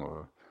suffering,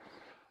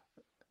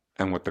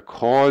 and what the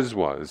cause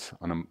was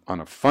on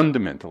a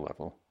fundamental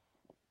level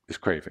is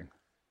craving.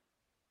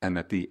 And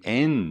that the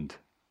end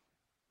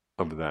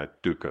of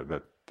that dukkha,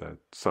 that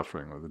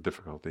suffering or the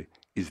difficulty,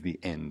 is the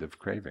end of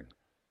craving.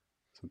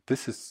 So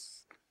this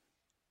is,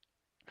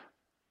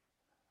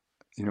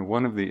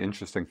 one of the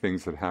interesting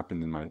things that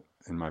happened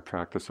in my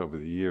practice over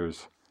the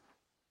years.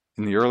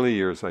 In the early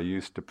years, I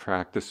used to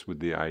practice with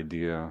the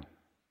idea,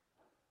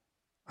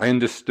 I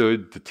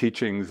understood the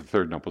teachings, the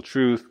Third Noble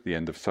Truth, the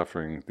end of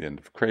suffering, the end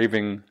of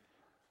craving,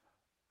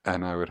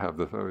 and I would have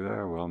the thought,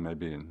 well,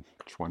 maybe in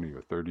 20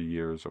 or 30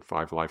 years or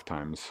 5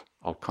 lifetimes,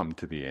 I'll come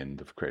to the end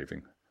of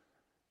craving.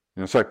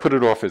 So I put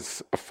it off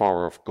as a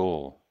far-off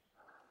goal.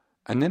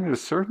 And then at a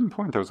certain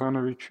point, I was on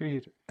a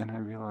retreat, and I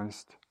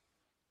realized,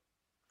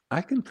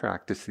 I can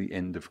practice the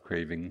end of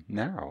craving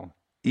now,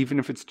 even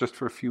if it's just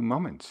for a few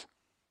moments.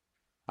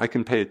 I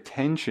can pay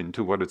attention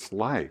to what it's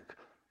like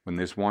when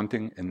there's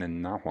wanting and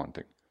then not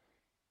wanting,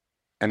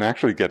 and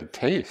actually get a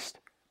taste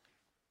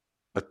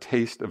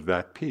of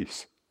that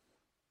peace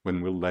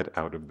when we're let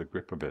out of the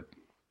grip of it.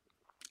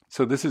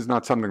 So this is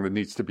not something that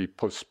needs to be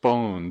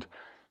postponed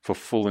for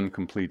full and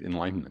complete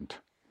enlightenment.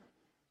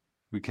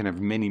 We can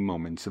have many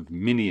moments of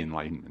mini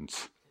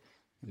enlightenments,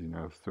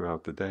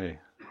 throughout the day.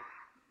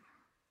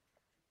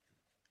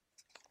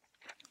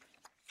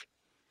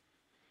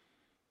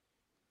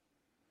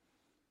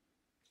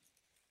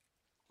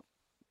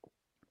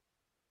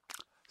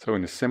 So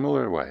in a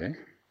similar way,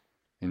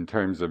 in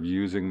terms of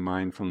using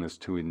mindfulness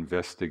to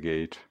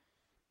investigate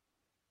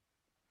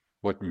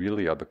what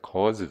really are the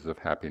causes of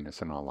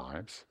happiness in our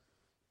lives,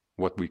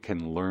 what we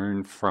can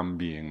learn from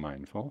being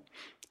mindful,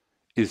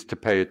 is to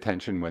pay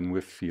attention when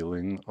we're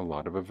feeling a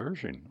lot of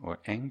aversion or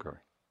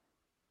anger.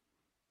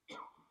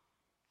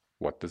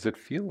 What does it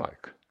feel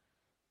like?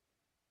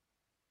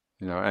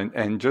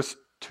 And just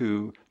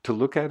to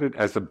look at it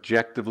as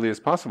objectively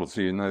as possible.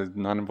 So you're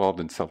not involved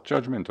in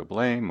self-judgment or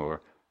blame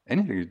or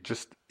anything. You're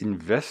just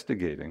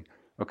investigating.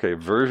 Okay,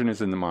 aversion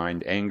is in the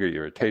mind, anger,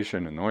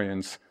 irritation,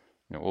 annoyance,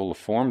 all the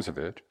forms of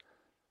it.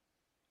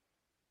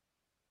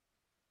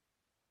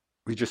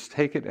 We just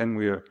take it and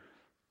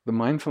the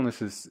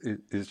mindfulness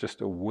is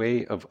just a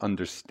way of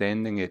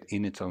understanding it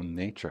in its own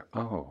nature.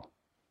 Oh,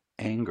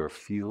 anger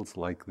feels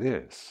like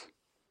this.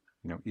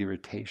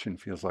 Irritation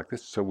feels like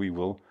this. So we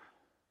will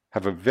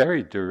have a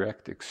very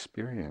direct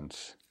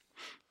experience.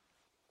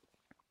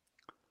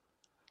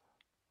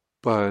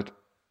 But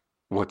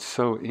what's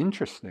so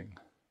interesting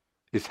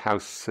is how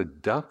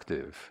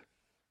seductive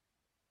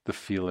the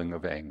feeling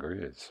of anger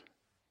is.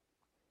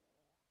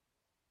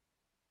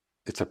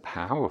 It's a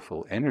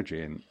powerful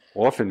energy, and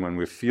often when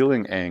we're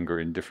feeling anger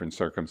in different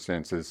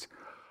circumstances,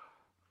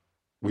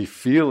 we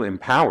feel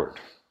empowered,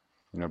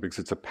 because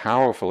it's a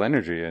powerful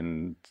energy,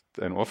 and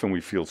often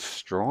we feel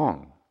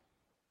strong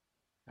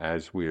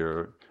as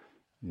we're,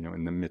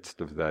 in the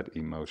midst of that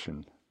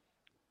emotion.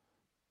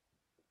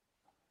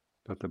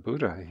 But the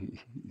Buddha,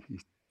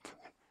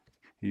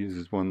 he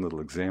uses one little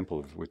example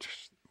of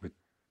which,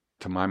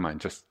 to my mind,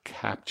 just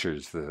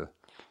captures the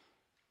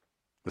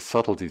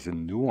subtleties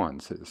and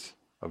nuances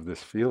of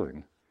this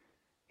feeling.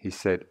 He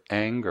said,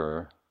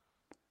 anger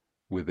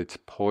with its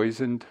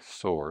poisoned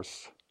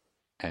source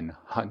and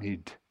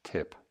honeyed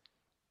tip.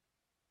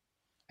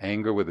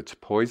 Anger with its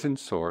poisoned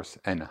source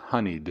and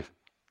honeyed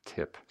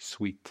tip,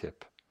 sweet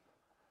tip.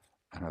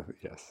 And I thought,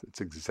 yes,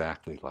 it's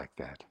exactly like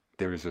that.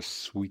 There is a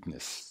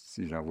sweetness,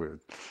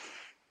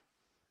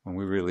 when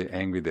we're really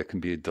angry, there can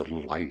be a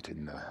delight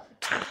in the,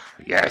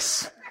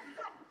 yes!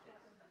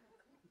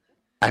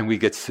 And we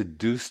get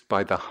seduced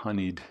by the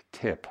honeyed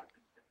tip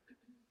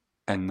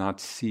and not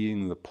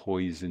seeing the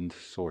poisoned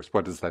source.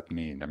 What does that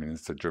mean? I mean,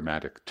 it's a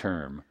dramatic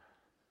term,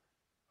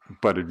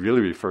 but it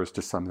really refers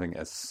to something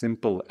as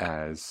simple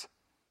as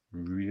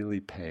really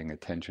paying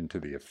attention to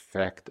the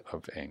effect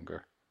of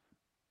anger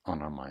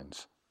on our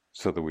minds,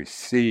 so that we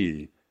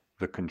see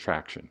the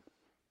contraction,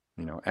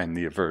 and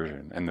the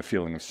aversion, and the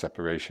feeling of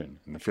separation,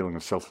 and the feeling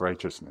of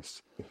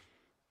self-righteousness.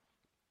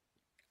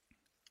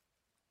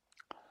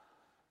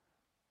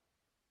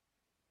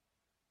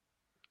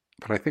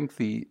 But I think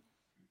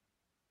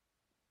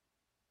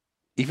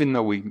even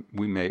though we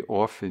may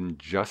often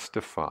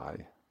justify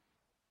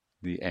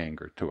the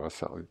anger to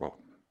ourselves, well,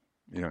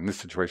 in this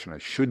situation I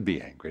should be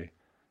angry,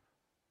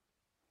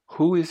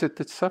 who is it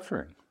that's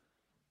suffering?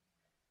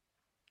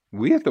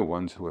 We are the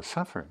ones who are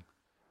suffering.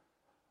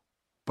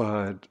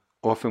 But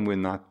often we're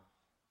not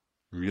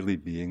really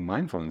being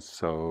mindful, and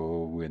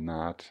so we're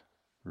not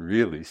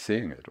really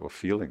seeing it or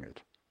feeling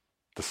it,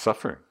 the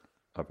suffering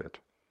of it.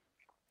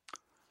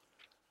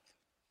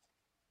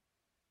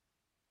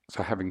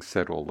 So having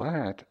said all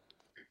that,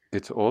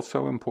 it's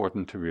also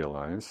important to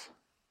realize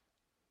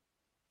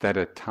that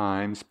at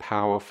times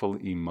powerful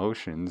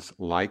emotions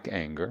like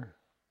anger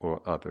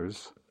or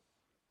others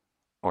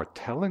are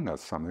telling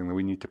us something that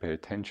we need to pay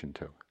attention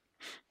to.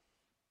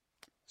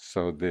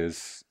 So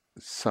there's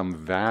some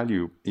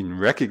value in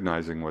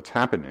recognizing what's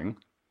happening,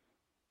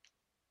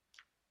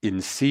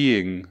 in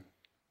seeing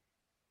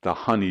the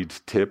honeyed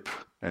tip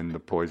and the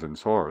poison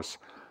source,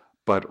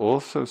 but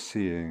also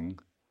seeing,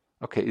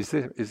 okay, is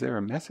there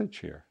a message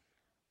here?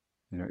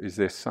 Is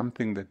there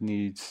something that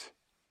needs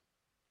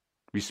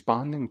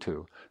responding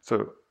to?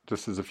 So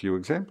just as a few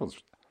examples,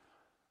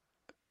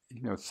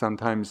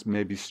 sometimes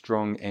maybe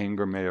strong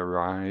anger may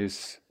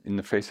arise in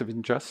the face of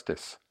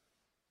injustice.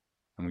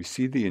 And we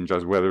see the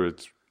injustice, whether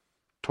it's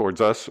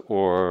towards us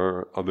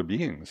or other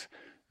beings,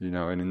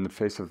 and in the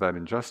face of that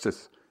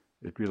injustice,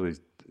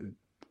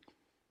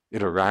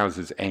 it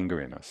arouses anger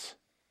in us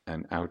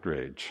and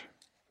outrage.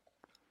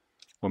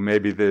 Or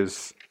maybe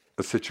there's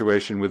a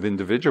situation with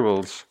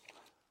individuals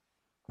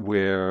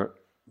where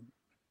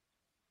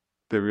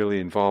they're really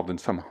involved in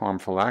some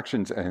harmful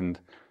actions, and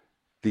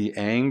the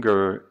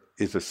anger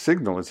is a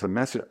signal, it's a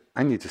message,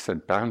 I need to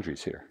set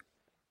boundaries here.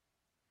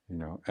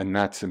 And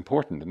that's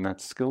important and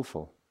that's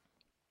skillful.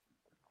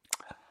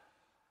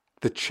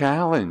 The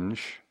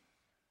challenge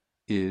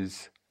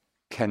is,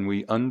 can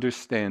we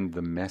understand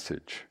the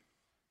message?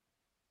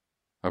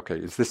 Okay,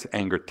 is this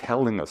anger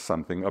telling us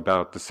something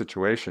about the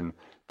situation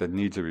that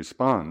needs a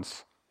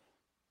response?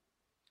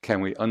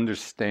 Can we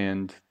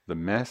understand the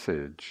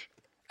message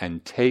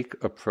and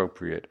take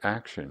appropriate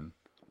action,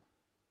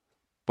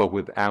 but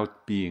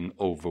without being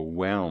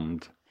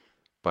overwhelmed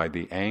by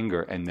the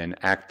anger and then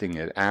acting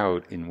it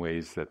out in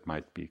ways that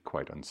might be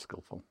quite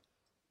unskillful?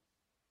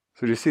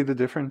 So do you see the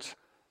difference?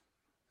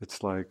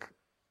 It's like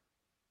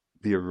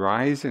the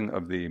arising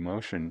of the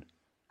emotion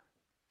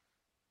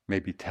may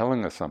be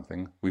telling us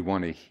something. We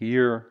want to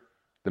hear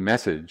the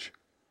message,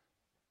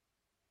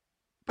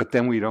 but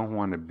then we don't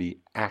want to be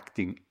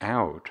acting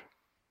out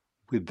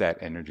with that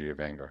energy of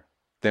anger.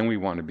 Then we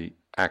want to be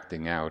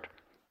acting out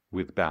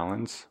with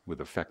balance,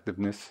 with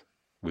effectiveness,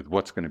 with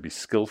what's going to be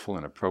skillful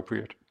and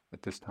appropriate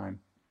at this time.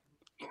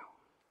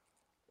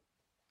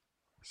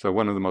 So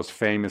one of the most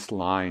famous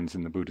lines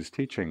in the Buddha's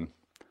teaching,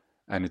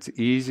 and it's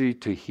easy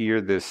to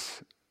hear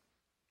this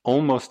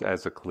almost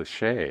as a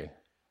cliche,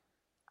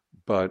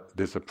 but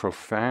there's a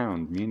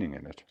profound meaning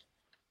in it,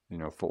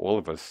 for all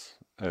of us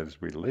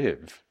as we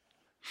live,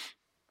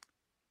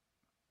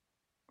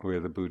 where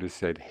the Buddha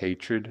said,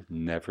 hatred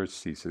never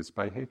ceases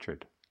by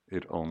hatred.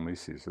 It only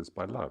ceases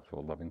by love,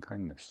 or loving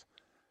kindness.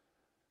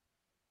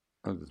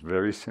 It's a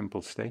very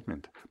simple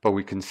statement, but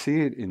we can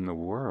see it in the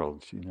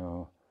world,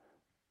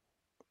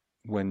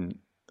 when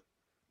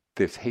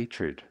there's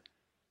hatred.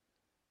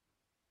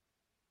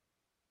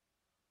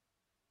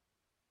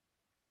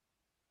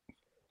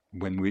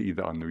 When we're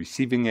either on the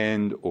receiving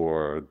end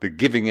or the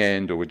giving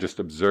end, or we're just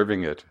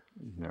observing it,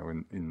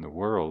 in the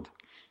world.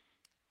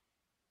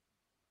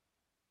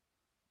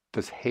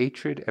 Does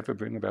hatred ever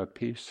bring about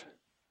peace?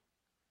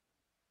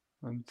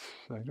 And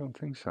I don't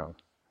think so.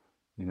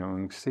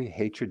 And see,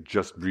 hatred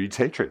just breeds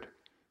hatred.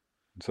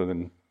 So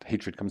then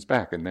hatred comes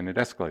back, and then it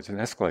escalates and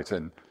escalates,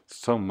 and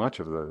so much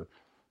of the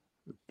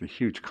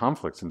huge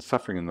conflicts and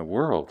suffering in the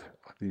world,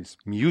 these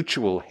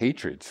mutual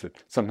hatreds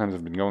that sometimes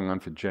have been going on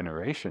for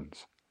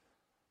generations.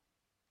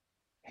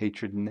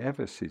 Hatred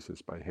never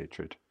ceases by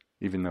hatred,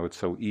 even though it's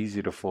so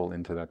easy to fall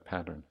into that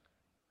pattern.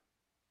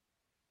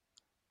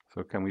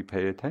 So can we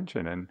pay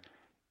attention? And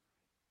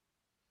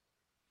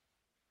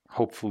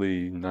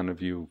hopefully none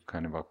of you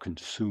kind of are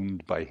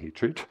consumed by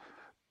hatred,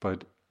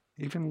 but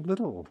even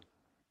little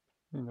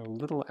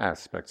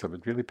aspects of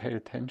it, really pay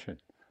attention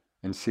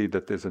and see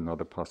that there's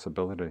another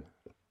possibility.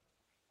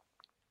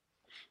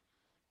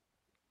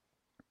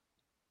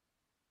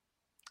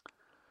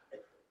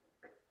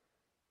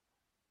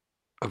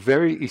 A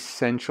very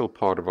essential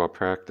part of our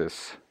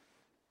practice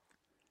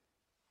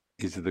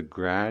is the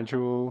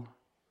gradual,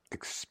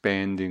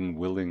 expanding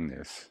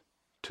willingness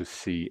to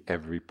see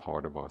every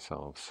part of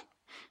ourselves.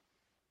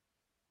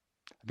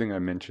 I think I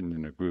mentioned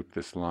in a group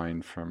this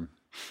line from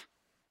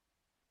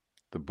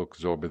the book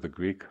Zorba the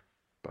Greek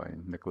by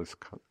Nicholas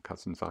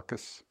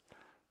Kazantzakis,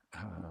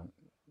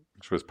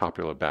 which was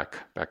popular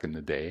back in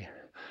the day.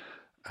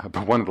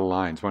 But one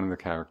of the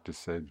characters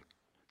said,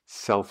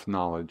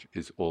 "Self-knowledge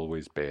is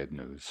always bad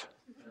news,"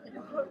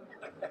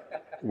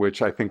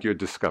 which I think you're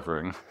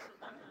discovering.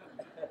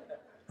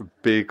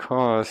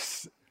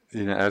 Because,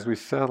 as we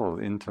settle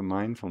into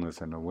mindfulness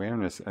and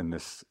awareness and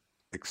this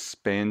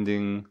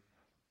expanding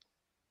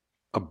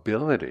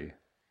ability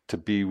to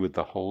be with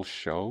the whole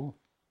show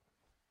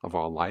of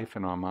our life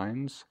and our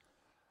minds,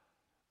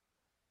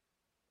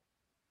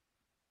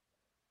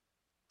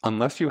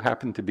 unless you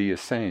happen to be a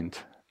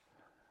saint,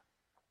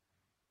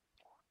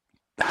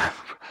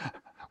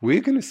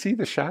 we're going to see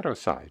the shadow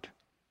side.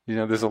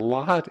 There's a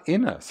lot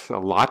in us, a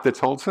lot that's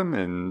wholesome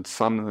and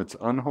some that's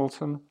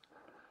unwholesome.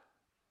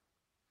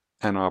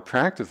 And our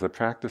practice, the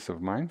practice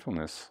of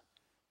mindfulness,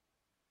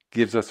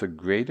 gives us a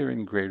greater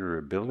and greater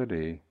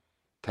ability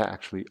to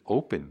actually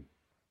open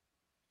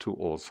to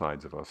all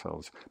sides of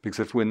ourselves. Because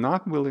if we're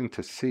not willing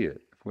to see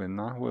it, if we're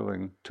not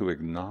willing to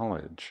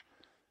acknowledge,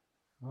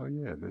 oh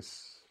yeah,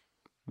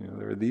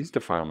 there are these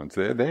defilements,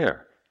 they're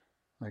there,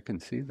 I can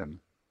see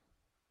them,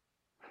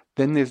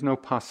 then there's no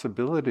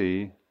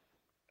possibility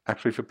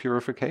actually for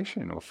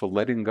purification or for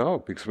letting go,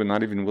 because we're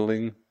not even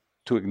willing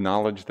to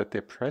acknowledge that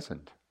they're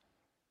present.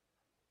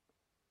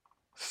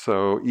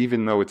 So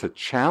even though it's a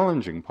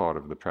challenging part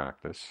of the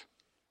practice,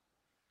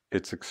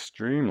 it's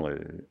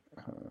extremely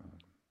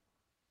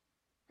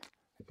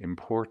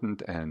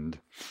important and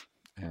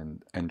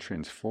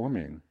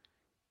transforming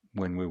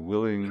when we're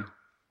willing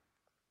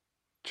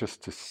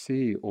just to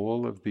see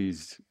all of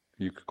these,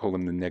 you could call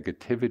them the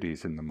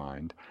negativities in the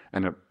mind.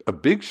 And a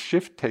big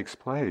shift takes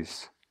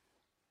place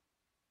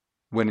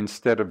when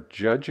instead of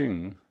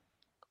judging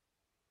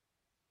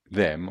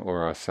them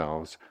or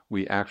ourselves,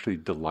 we actually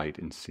delight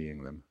in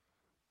seeing them,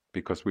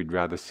 because we'd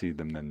rather see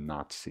them than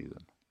not see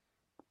them.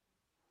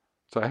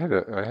 So I had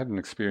an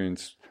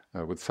experience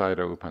with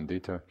Sayadaw U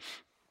Pandita,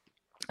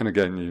 and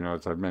again,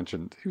 as I've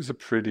mentioned, he was a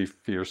pretty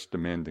fierce,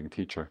 demanding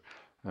teacher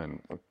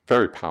and a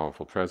very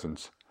powerful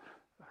presence.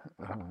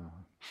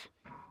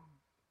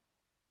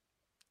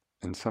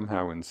 And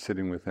somehow, in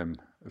sitting with him,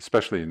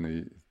 especially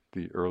in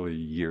the early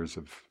years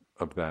of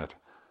that,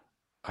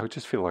 I would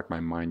just feel like my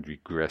mind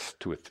regressed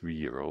to a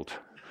 3-year-old.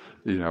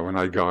 When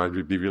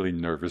I'd be really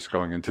nervous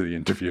going into the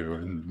interview,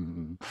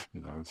 and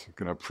it's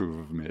going to approve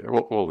of me,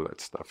 all of that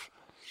stuff.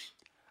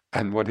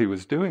 And what he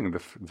was doing, the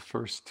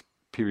first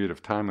period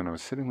of time when I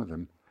was sitting with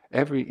him,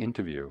 every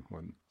interview,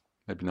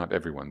 maybe not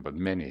everyone, but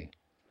many,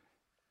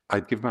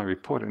 I'd give my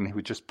report, and he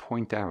would just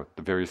point out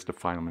the various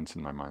defilements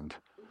in my mind,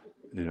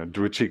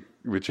 which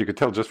he could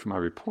tell just from my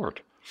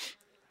report.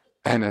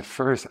 And at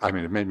first,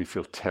 it made me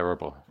feel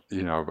terrible.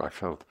 I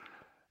felt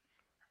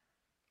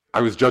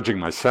I was judging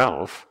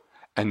myself,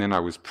 And then I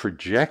was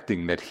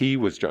projecting that he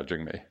was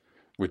judging me,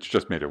 which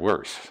just made it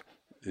worse,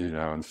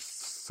 and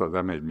so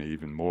that made me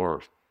even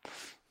more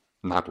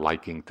not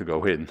liking to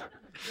go in.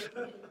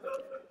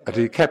 But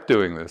he kept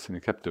doing this, and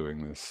he kept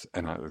doing this,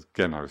 and I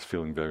was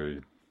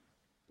feeling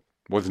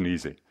wasn't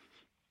easy.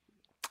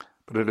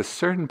 But at a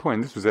certain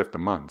point, this was after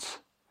months,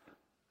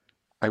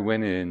 I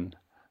went in,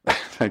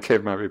 I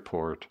gave my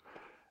report,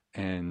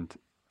 and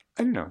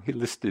I don't know,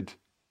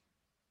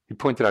 he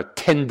pointed out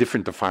 10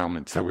 different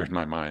defilements that were in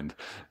my mind.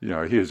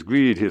 He is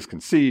greed, he is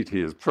conceit,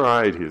 he is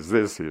pride, he is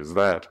this, he is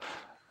that.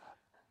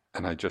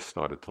 And I just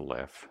started to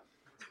laugh.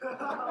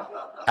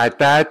 At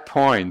that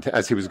point,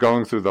 as he was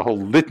going through the whole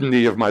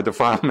litany of my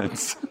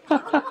defilements,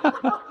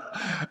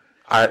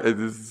 I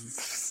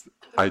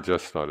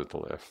just started to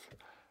laugh.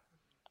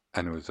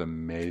 And it was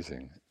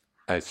amazing.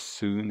 As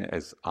soon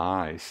as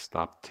I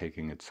stopped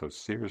taking it so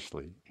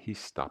seriously, he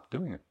stopped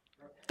doing it.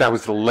 That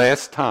was the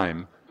last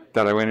time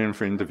that I went in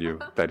for an interview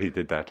that he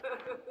did that.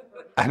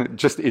 And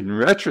just in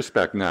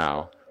retrospect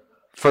now,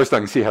 first I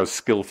can see how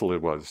skillful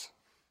it was.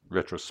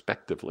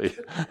 Retrospectively,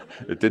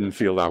 it didn't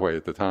feel that way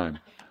at the time.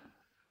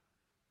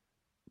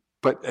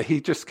 But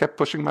he just kept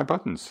pushing my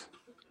buttons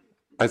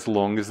as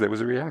long as there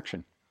was a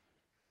reaction.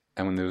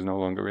 And when there was no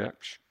longer a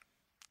reaction,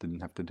 didn't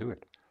have to do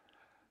it.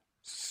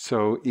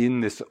 So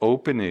in this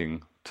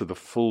opening to the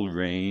full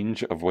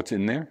range of what's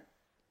in there,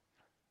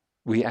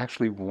 we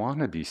actually want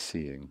to be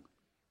seeing,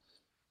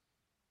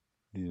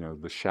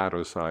 the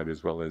shadow side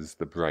as well as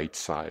the bright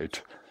side,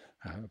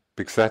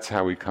 because that's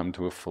how we come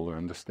to a fuller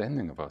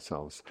understanding of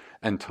ourselves,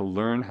 and to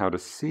learn how to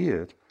see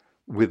it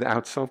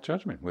without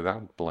self-judgment,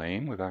 without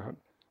blame,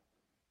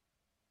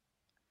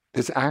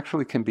 this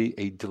actually can be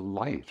a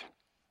delight.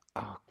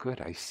 Oh,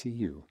 good, I see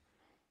you.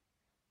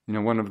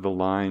 One of the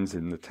lines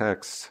in the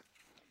text,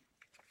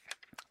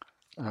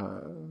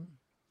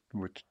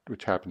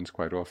 which happens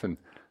quite often,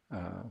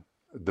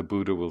 the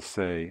Buddha will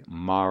say,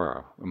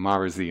 Mara.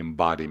 Mara is the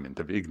embodiment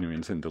of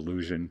ignorance and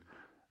delusion.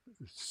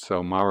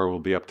 So Mara will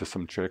be up to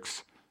some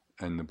tricks,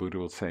 and the Buddha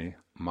will say,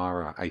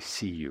 Mara, I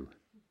see you.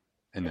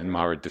 And then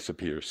Mara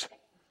disappears.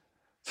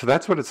 So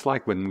that's what it's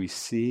like when we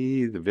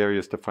see the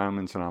various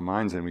defilements in our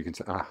minds, and we can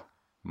say,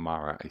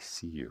 Mara, I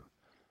see you.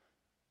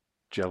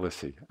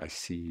 Jealousy, I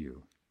see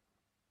you.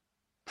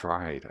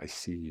 Pride, I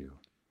see you.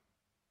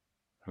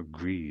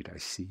 Greed, I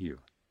see you.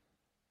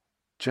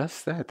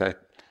 Just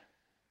that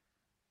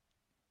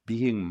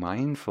being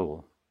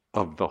mindful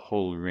of the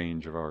whole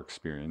range of our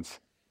experience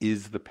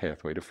is the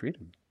pathway to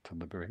freedom, to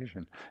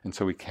liberation. And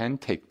so we can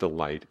take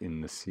delight in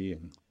the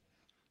seeing.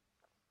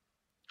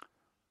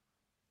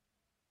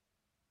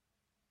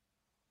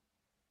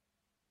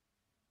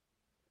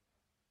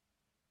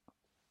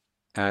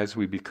 As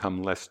we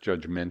become less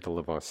judgmental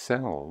of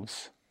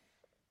ourselves,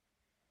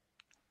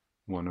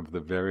 one of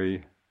the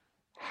very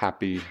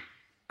happy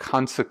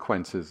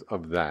consequences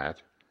of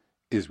that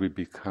is we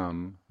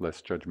become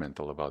less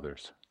judgmental of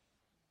others.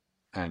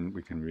 And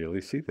we can really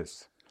see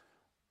this,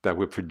 that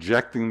we're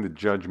projecting the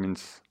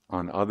judgments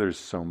on others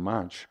so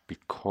much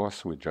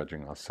because we're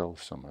judging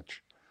ourselves so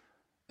much.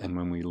 And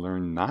when we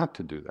learn not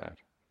to do that,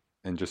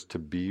 and just to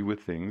be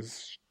with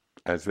things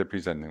as they're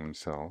presenting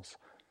themselves,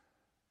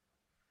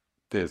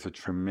 there's a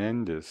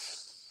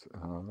tremendous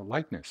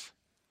lightness.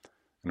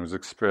 And it was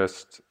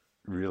expressed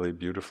really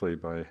beautifully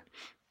by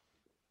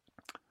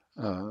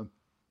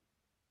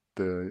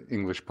the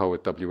English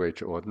poet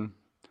W.H. Auden.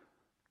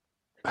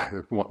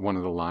 One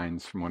of the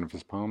lines from one of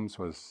his poems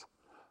was,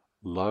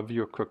 "Love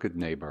your crooked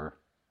neighbor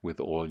with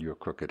all your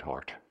crooked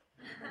heart."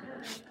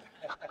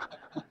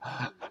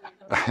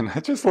 And I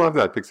just love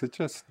that, because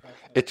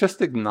it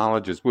just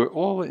acknowledges we're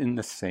all in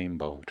the same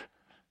boat.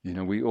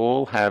 We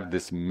all have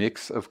this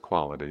mix of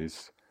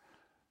qualities,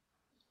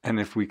 and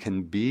if we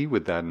can be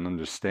with that and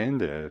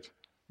understand it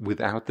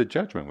without the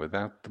judgment,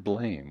 without the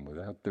blame,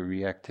 without the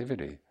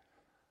reactivity,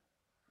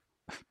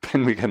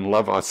 then we can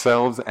love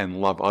ourselves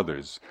and love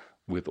others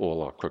with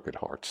all our crooked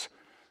hearts.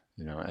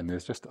 And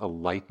there's just a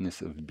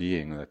lightness of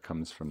being that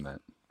comes from that.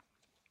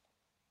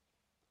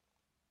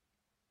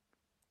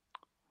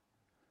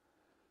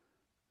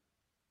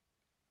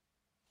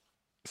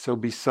 So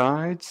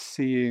besides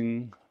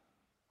seeing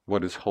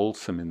what is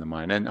wholesome in the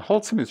mind, and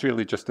wholesome is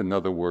really just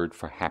another word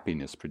for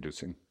happiness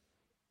producing.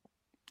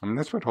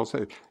 That's what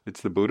wholesome is.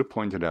 It's the Buddha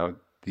pointed out,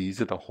 these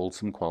are the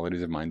wholesome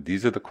qualities of mind.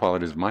 These are the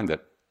qualities of mind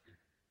that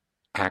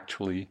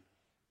actually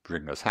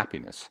bring us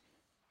happiness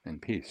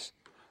and peace.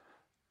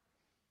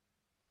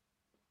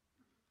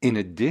 In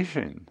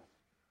addition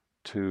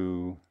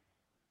to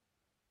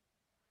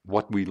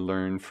what we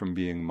learn from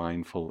being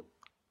mindful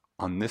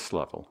on this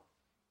level,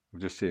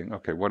 we're just seeing,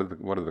 okay, what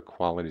are the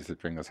qualities that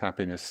bring us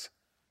happiness,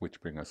 which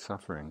bring us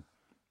suffering?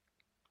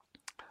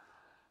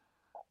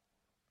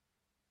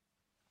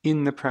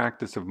 In the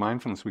practice of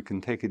mindfulness, we can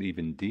take it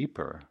even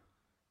deeper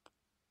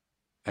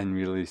and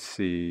really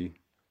see,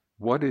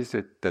 what is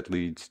it that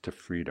leads to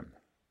freedom?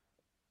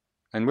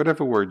 And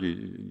whatever word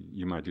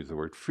you might use the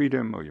word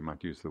freedom, or you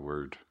might use the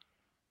word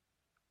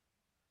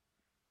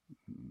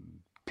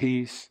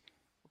peace,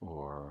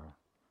 or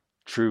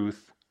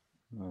truth,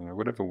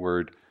 whatever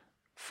word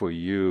for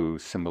you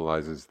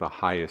symbolizes the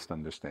highest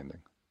understanding,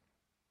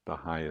 the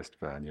highest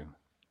value.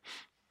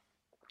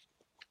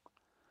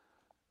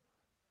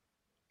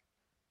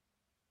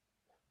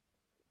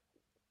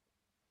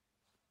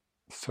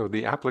 So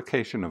the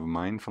application of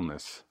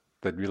mindfulness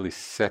that really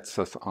sets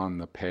us on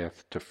the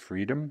path to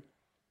freedom,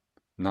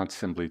 not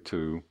simply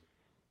to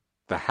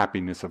the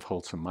happiness of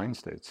wholesome mind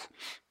states,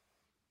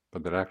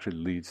 but that actually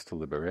leads to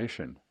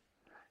liberation,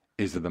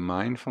 is the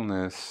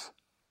mindfulness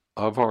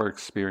of our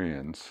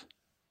experience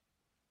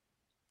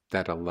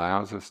that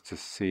allows us to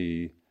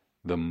see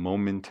the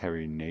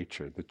momentary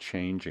nature, the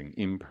changing,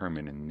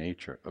 impermanent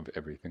nature of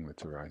everything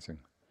that's arising.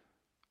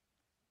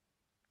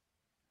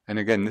 And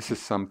again, this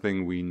is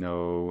something we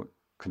know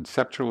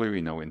conceptually,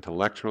 we know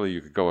intellectually.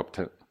 You could go up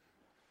to,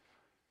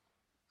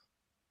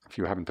 if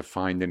you happen to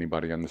find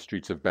anybody on the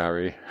streets of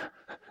Barrie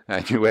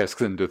and you ask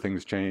them, do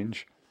things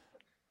change?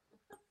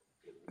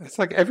 It's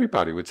like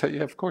everybody would say,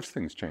 yeah, of course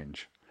things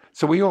change.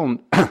 So we all,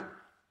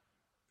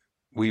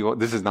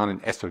 this is not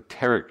an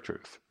esoteric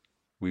truth.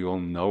 We all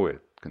know it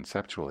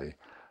conceptually,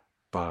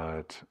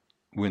 but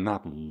we're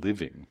not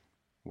living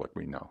what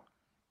we know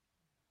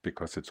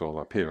because it's all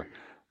up here.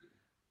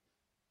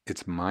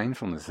 It's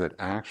mindfulness that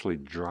actually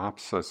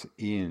drops us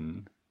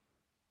in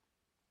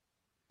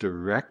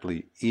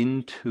directly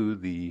into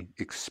the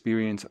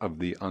experience of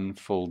the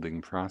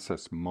unfolding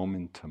process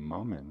moment to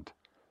moment.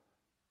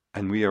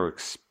 And we are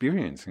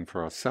experiencing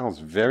for ourselves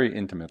very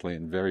intimately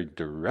and very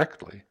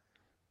directly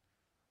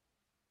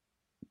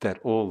that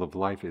all of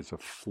life is a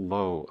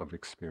flow of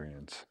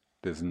experience.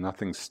 There's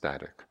nothing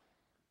static.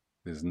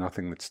 There's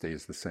nothing that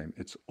stays the same.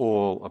 It's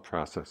all a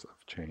process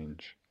of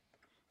change.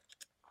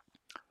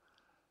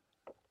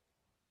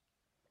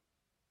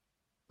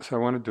 So I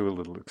want to do a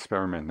little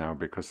experiment now,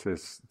 because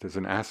there's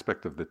an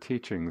aspect of the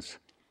teachings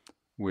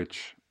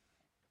which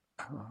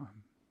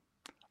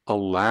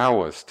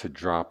allow us to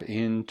drop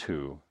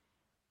into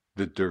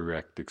the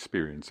direct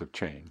experience of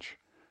change.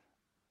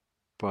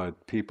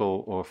 But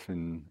people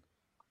often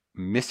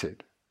miss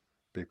it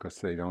because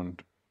they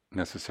don't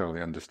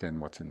necessarily understand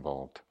what's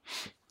involved.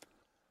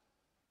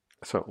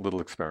 So, a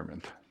little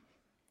experiment.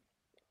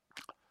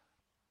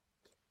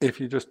 If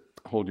you just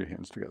hold your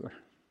hands together,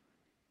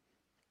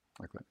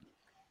 like that.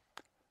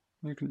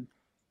 You can,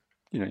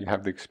 you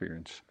have the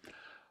experience.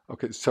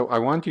 Okay, so I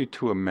want you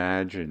to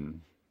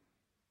imagine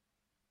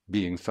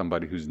being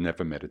somebody who's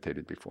never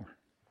meditated before.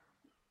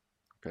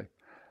 Okay,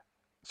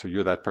 so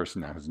you're that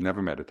person now who's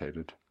never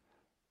meditated.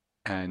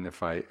 And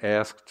if I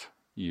asked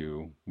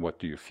you, what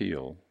do you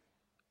feel?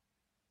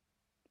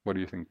 What do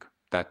you think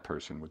that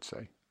person would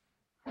say?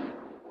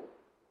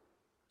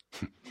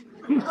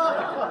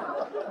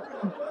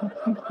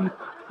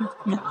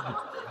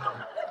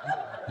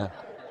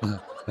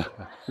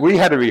 We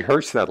had to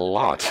rehearse that a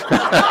lot.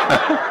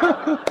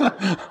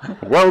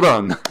 Well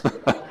done.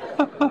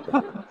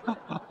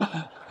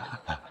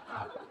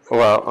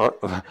 Well,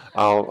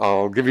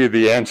 I'll give you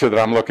the answer that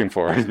I'm looking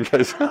for.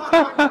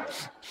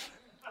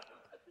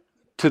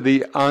 To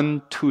the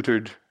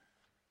untutored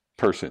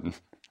person,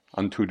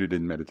 untutored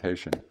in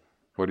meditation,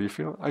 what do you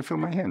feel? I feel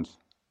my hands.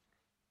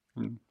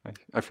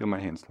 I feel my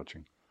hands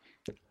touching.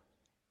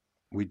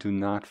 We do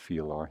not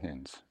feel our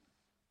hands.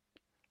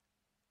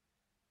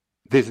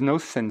 There's no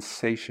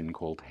sensation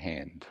called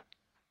hand.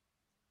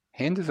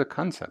 Hand is a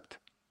concept.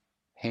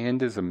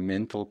 Hand is a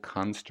mental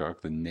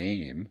construct, the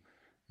name,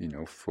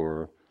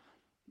 for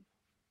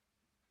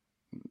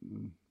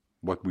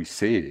what we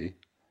see.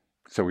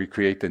 So we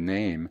create the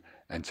name.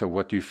 And so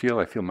what do you feel?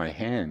 I feel my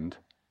hand.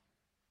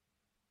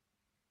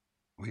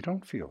 We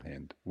don't feel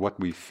hand. What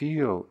we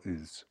feel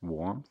is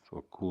warmth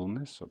or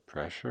coolness or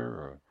pressure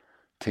or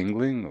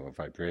tingling or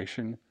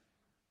vibration.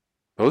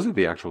 Those are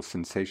the actual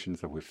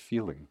sensations that we're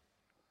feeling.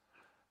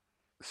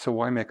 So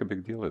why make a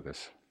big deal of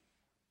this?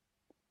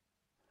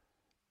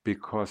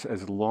 Because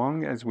as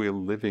long as we're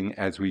living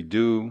as we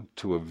do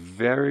to a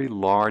very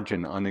large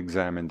and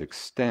unexamined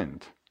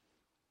extent,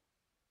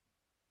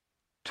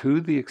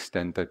 to the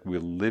extent that we're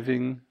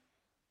living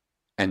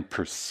and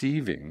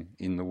perceiving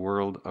in the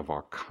world of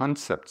our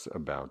concepts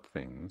about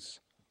things,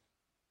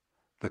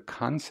 the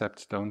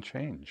concepts don't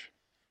change.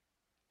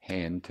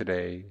 Hand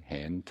today,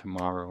 hand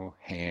tomorrow,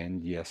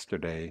 hand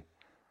yesterday.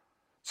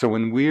 So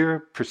when we're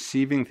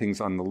perceiving things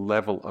on the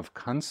level of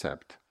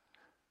concept,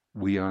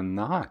 we are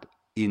not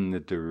in the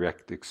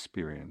direct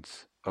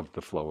experience of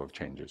the flow of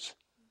changes.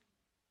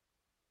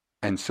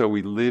 And so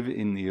we live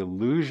in the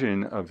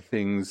illusion of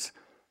things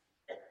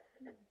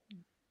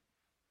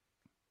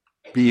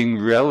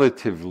being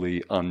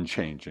relatively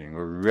unchanging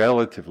or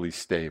relatively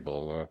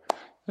stable.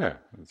 Or,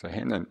 it's a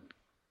hand. And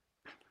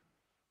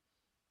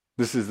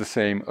this is the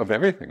same of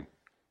everything.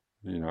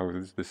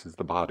 This is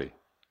the body.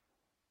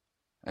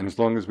 And as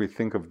long as we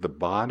think of the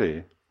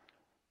body,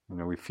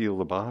 we feel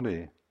the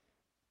body.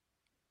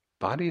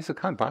 Body is a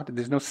concept.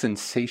 There's no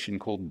sensation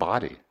called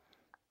body.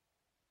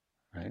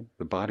 Right?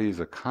 The body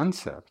is a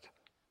concept.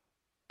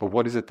 But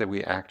what is it that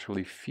we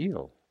actually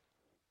feel?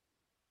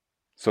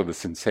 So the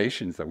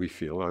sensations that we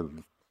feel are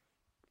the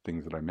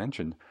things that I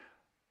mentioned.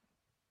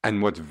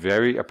 And what's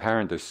very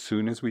apparent as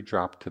soon as we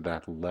drop to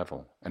that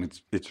level, and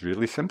it's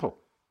really simple.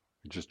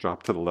 We just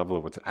drop to the level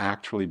of what's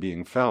actually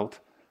being felt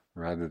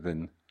rather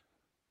than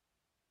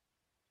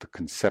the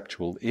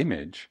conceptual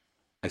image.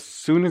 As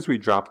soon as we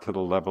drop to the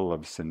level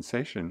of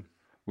sensation,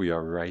 we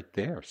are right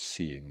there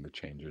seeing the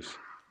changes.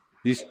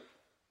 These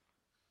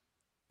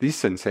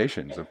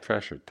sensations of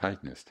pressure,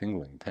 tightness,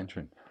 tingling,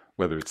 tension,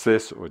 whether it's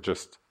this or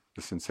just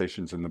the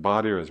sensations in the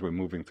body or as we're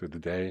moving through the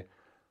day,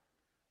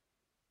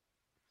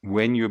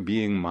 when you're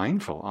being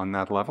mindful on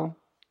that level,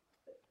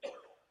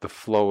 the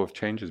flow of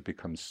changes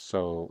becomes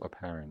so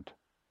apparent.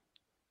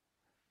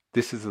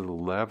 This is the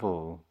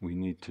level we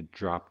need to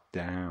drop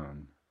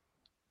down.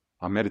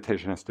 Our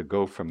meditation has to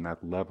go from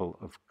that level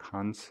of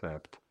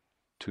concept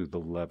to the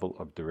level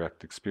of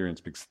direct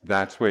experience, because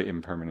that's where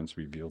impermanence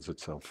reveals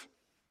itself.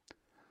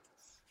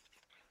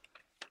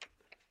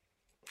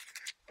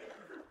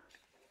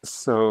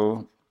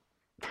 So,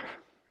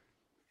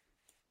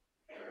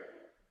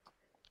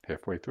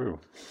 halfway through.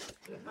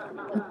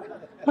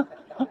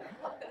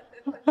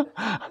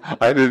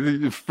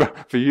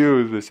 For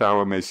you, this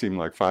hour may seem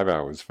like 5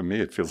 hours. For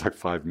me, it feels like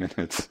 5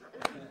 minutes.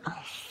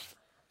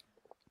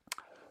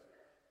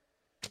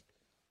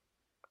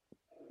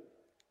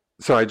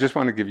 So I just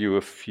want to give you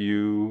a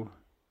few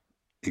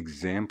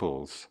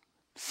examples,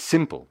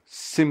 simple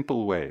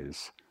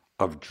ways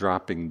of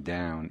dropping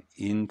down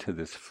into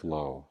this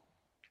flow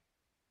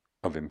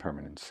of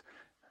impermanence,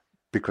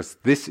 because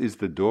this is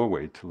the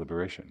doorway to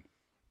liberation.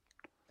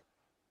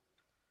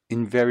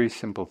 In very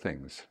simple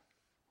things.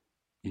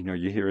 You know,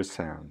 you hear a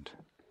sound.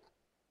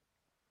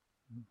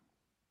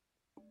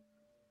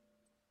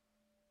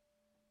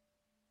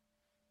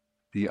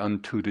 The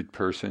untutored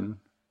person,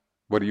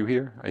 what do you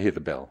hear? I hear the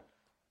bell.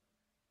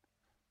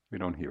 We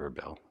don't hear a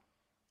bell.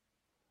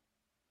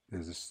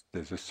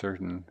 There's a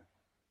certain,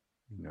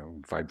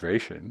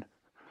 vibration.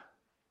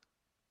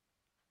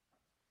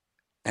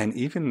 And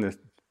even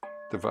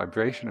the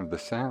vibration of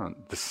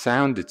the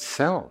sound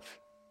itself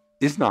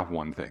is not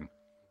one thing.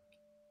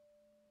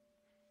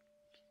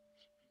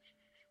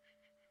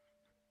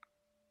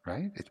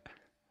 Right?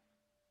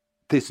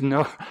 There's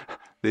nothing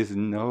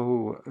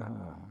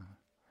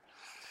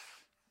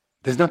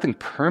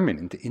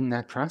permanent in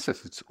that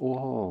process. It's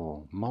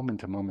all moment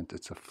to moment.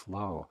 It's a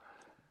flow.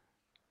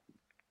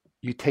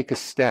 You take a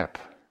step.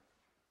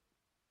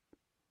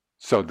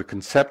 So the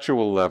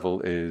conceptual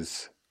level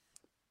is,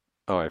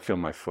 oh, I feel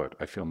my foot.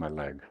 I feel my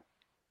leg.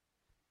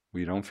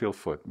 We don't feel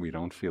foot. We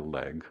don't feel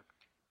leg.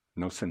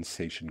 No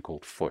sensation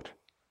called foot.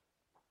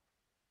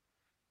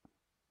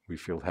 We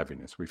feel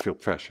heaviness, we feel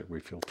pressure, we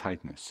feel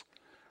tightness.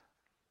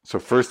 So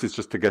first it's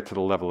just to get to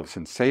the level of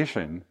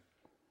sensation,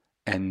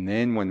 and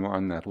then when we're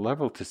on that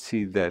level to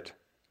see that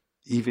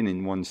even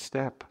in one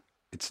step,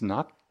 it's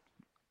not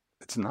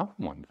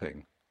one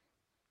thing.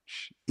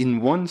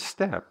 In one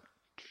step,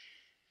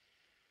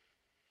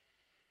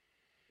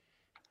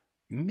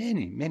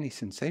 many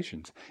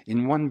sensations.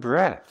 In one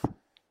breath,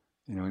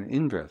 an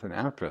in-breath, an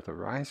out-breath, a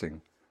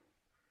rising.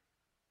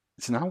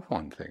 It's not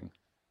one thing.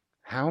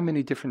 How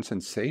many different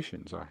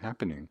sensations are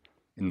happening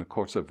in the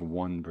course of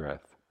one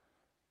breath?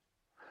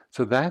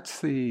 So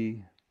that's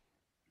the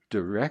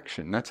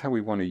direction. That's how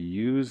we want to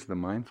use the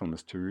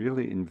mindfulness to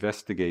really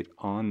investigate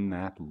on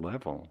that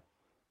level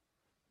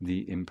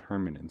the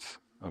impermanence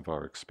of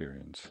our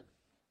experience.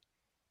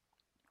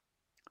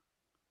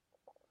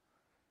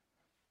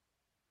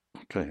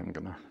 Okay, I'm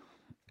going to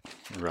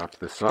wrap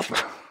this up.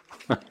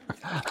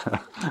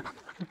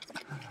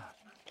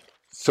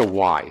 So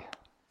why?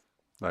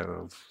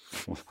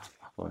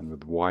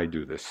 Why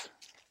do this?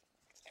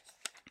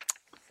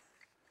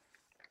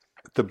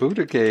 The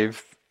Buddha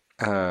gave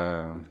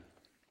a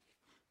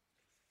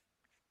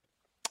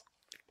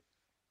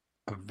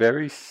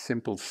very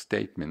simple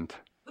statement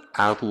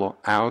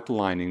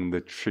outlining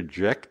the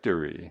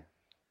trajectory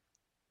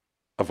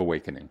of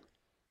awakening.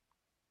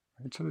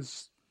 Right? So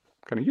it's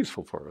kind of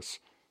useful for us.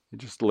 It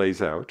just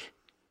lays out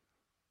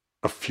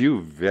a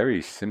few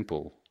very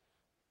simple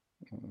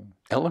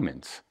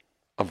elements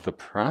of the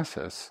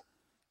process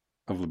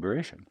of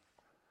liberation.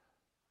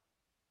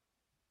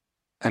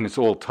 And it's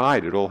all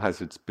tied, it all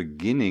has its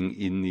beginning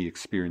in the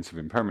experience of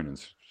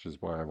impermanence, which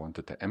is why I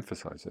wanted to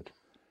emphasize it.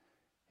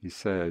 He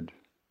said,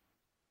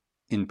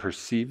 in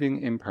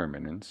perceiving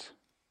impermanence,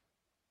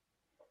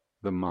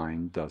 the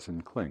mind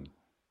doesn't cling.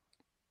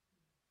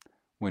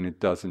 When it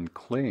doesn't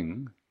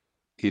cling,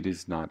 it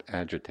is not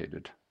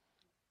agitated.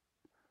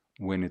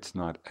 When it's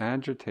not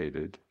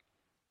agitated,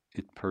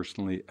 it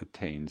personally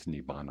attains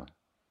nibbana,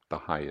 the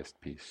highest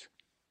peace.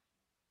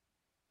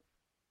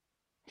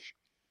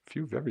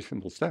 Few very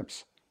simple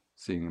steps.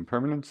 Seeing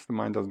impermanence, the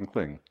mind doesn't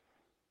cling.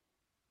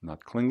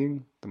 Not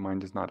clinging, the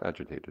mind is not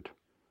agitated.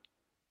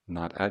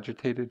 Not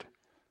agitated,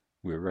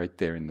 we're right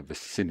there in the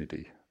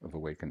vicinity of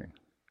awakening.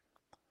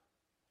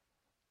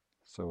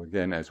 So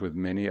again, as with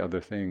many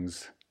other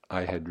things,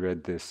 I had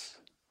read this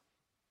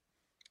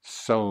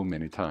so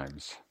many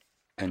times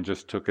and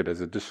just took it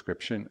as a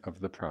description of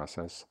the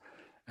process.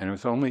 And it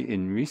was only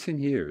in recent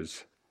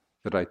years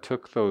that I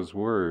took those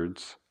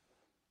words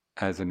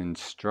as an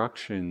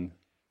instruction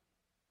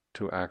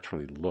to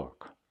actually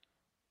look,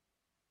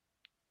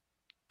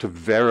 to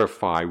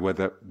verify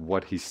whether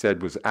what he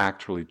said was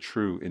actually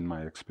true in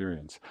my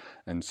experience.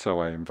 And so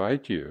I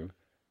invite you,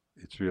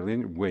 it's really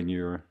when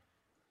you're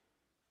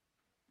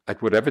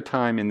at whatever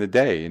time in the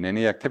day, in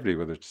any activity,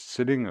 whether it's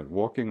sitting or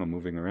walking or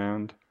moving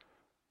around,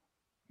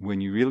 when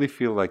you really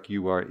feel like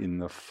you are in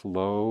the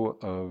flow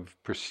of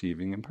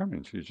perceiving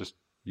impermanence,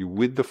 you're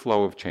with the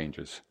flow of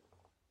changes.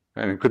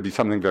 And it could be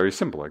something very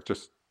simple, like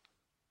just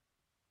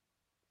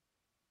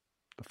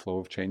the flow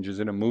of changes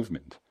in a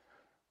movement.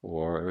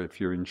 Or if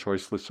you're in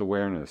choiceless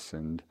awareness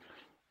and,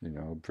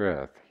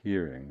 breath,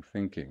 hearing,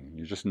 thinking,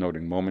 you're just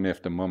noting moment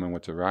after moment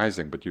what's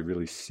arising, but you're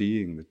really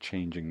seeing the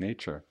changing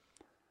nature.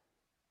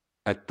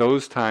 At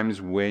those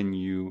times when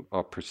you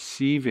are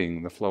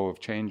perceiving the flow of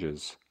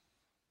changes,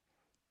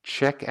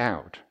 check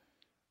out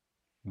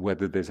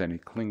whether there's any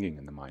clinging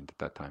in the mind at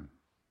that time.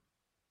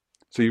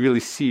 So you really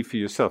see for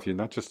yourself, you're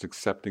not just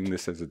accepting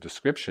this as a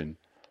description,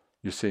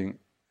 you're saying,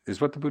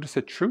 is what the Buddha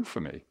said true for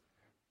me?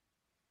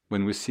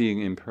 When we're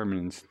seeing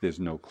impermanence, there's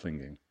no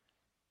clinging.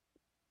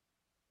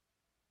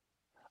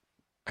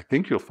 I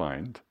think you'll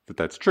find that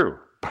that's true,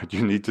 but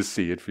you need to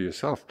see it for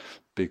yourself,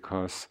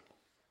 because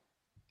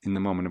in the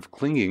moment of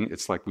clinging,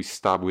 it's like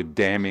we're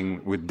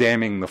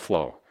damming the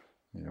flow.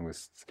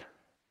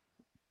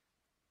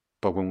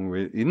 But when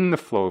we're in the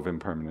flow of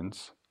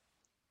impermanence,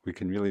 we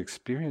can really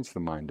experience the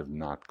mind of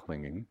not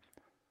clinging.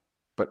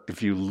 But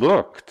if you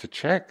look to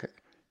check,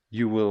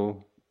 you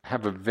will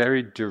have a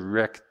very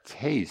direct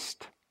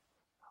taste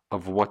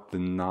of what the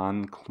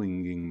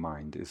non-clinging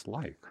mind is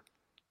like.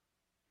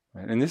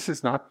 Right? And this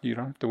is not, you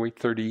don't have to wait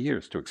 30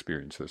 years to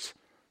experience this.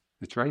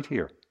 It's right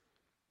here.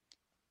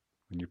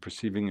 When you're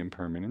perceiving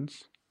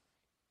impermanence,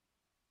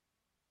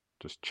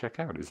 just check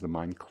out, is the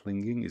mind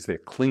clinging? Is there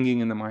clinging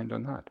in the mind or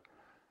not?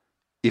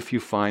 If you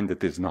find that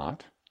there's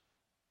not,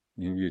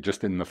 you're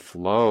just in the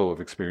flow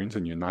of experience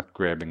and you're not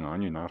grabbing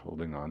on, you're not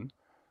holding on,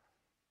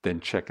 then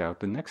check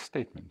out the next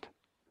statement.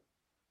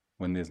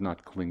 When there's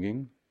not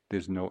clinging,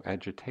 there's no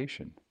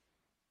agitation.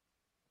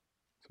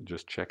 So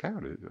just check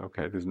out it.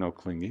 Okay, there's no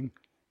clinging.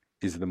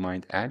 Is the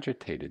mind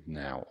agitated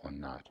now or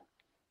not?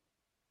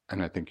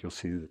 And I think you'll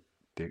see that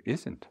there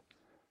isn't.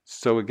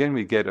 So again,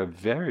 we get a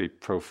very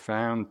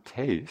profound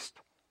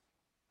taste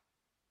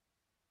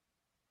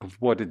of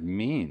what it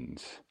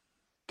means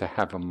to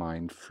have a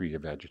mind free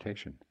of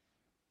agitation.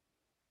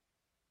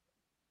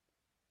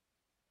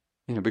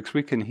 Because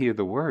we can hear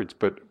the words,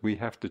 but we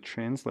have to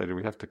translate it,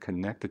 we have to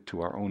connect it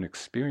to our own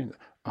experience.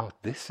 Oh,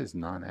 this is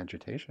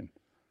non-agitation.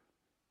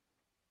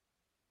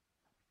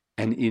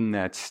 And in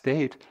that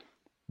state,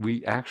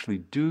 we actually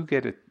do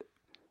get it,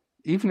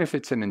 even if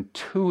it's an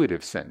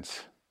intuitive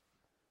sense.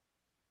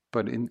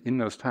 But in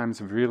those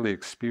times of really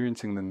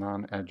experiencing the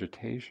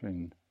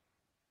non-agitation,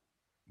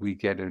 we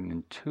get an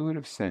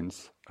intuitive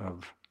sense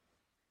of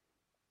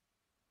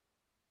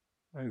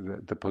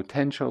the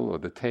potential or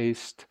the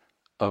taste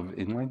of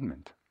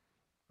enlightenment,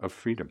 of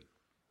freedom.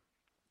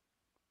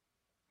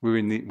 We're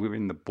in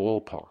the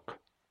ballpark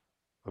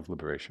of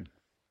liberation.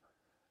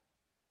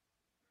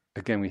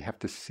 Again, we have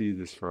to see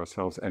this for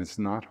ourselves, and it's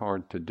not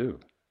hard to do.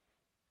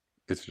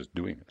 It's just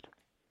doing it.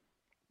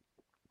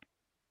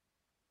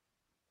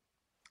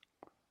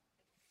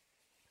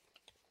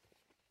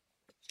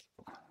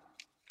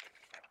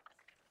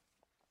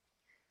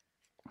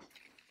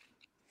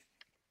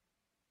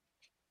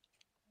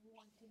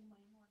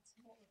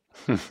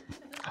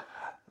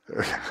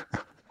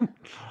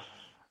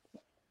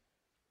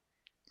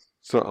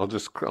 So I'll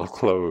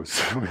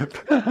close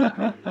with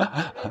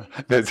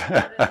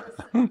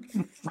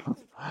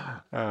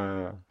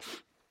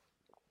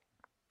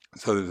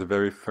so there was a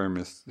very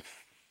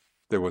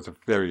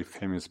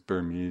famous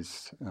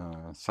Burmese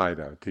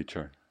Sayadaw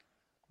teacher,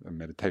 a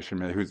meditation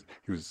man.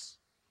 He was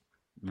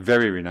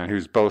very renowned. He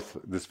was both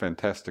this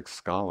fantastic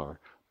scholar,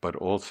 but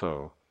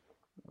also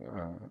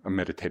a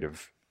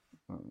meditative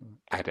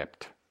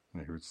adept.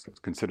 He was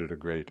considered a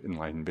great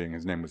enlightened being.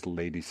 His name was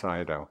Ledi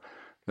Sayadaw.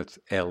 That's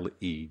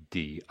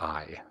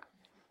L-E-D-I,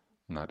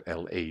 not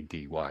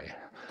L-A-D-Y.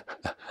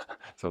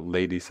 So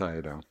Ledi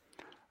Sayadaw.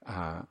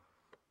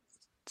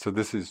 So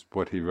this is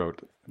what he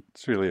wrote.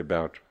 It's really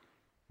about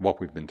what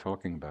we've been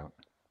talking about.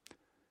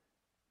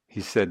 He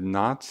said,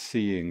 not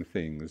seeing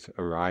things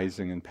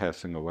arising and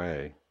passing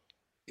away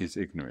is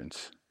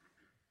ignorance.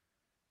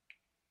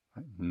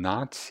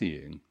 Not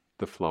seeing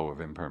the flow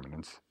of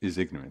impermanence is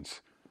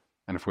ignorance.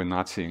 And if we're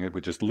not seeing it,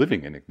 we're just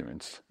living in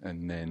ignorance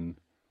and then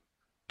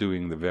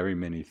doing the very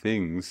many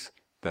things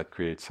that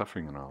create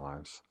suffering in our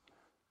lives.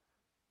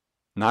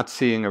 Not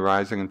seeing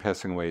arising and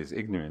passing away is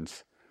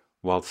ignorance,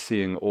 while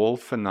seeing all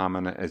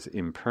phenomena as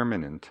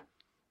impermanent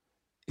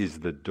is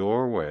the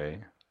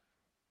doorway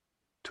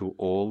to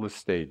all the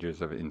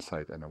stages of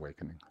insight and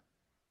awakening.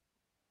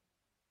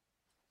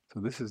 So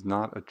this is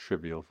not a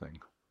trivial thing.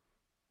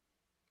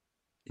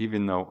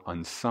 Even though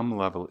on some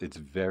level it's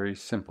very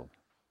simple.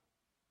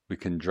 We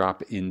can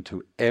drop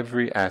into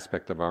every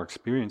aspect of our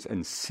experience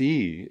and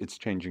see its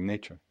changing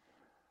nature.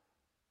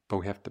 But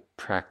we have to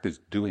practice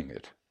doing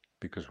it.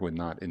 because we're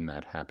not in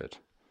that habit.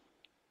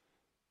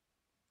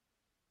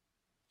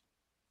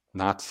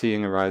 Not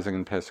seeing arising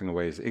and passing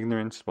away is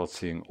ignorance, while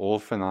seeing all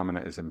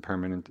phenomena as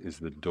impermanent is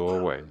the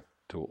doorway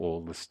to all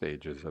the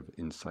stages of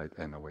insight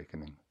and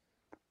awakening.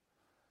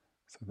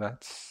 So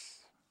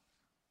that's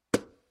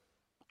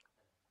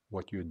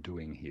what you're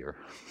doing here,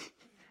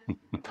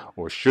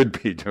 or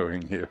should be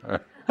doing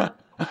here.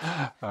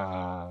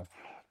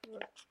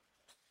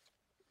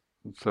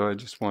 So I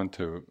just want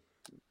to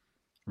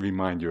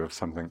remind you of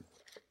something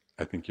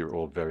I think you're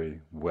all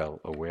very well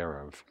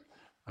aware of.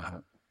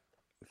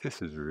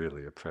 This is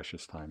really a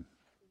precious time.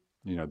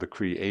 The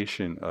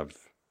creation of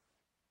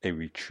a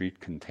retreat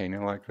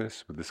container like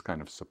this, with this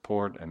kind of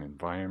support and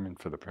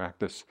environment for the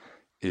practice,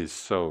 is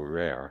so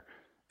rare.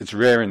 It's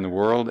rare in the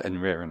world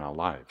and rare in our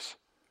lives.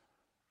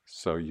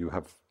 So you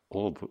have,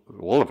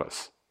 all of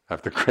us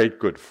have the great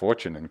good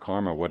fortune and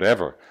karma,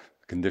 whatever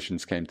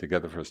conditions came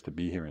together for us to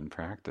be here in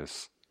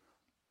practice.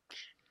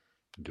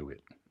 Do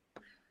it.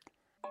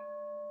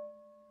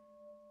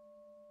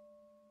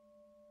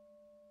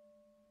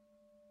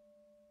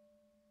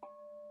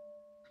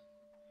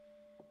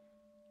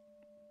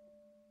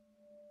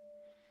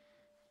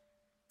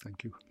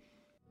 Thank you.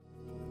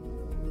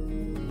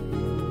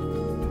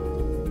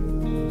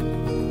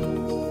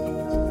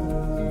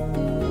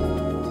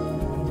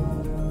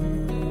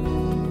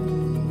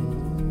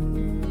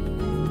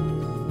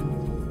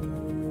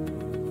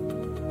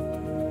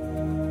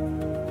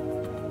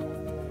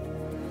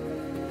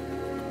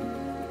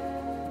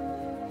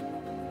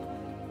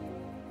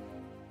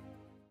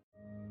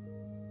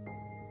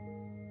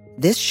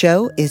 This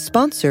show is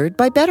sponsored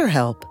by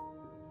BetterHelp.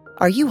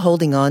 Are you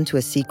holding on to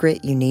a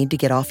secret you need to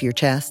get off your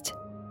chest?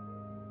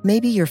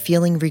 Maybe you're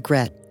feeling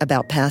regret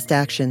about past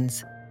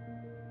actions.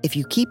 If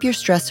you keep your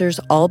stressors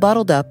all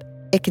bottled up,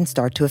 it can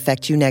start to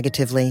affect you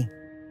negatively.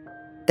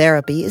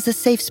 Therapy is a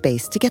safe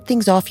space to get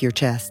things off your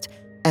chest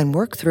and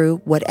work through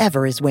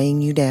whatever is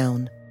weighing you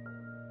down.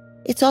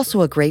 It's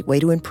also a great way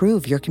to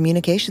improve your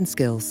communication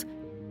skills,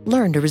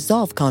 learn to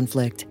resolve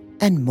conflict,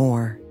 and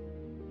more.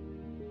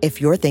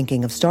 If you're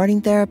thinking of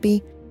starting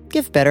therapy,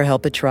 give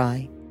BetterHelp a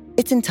try.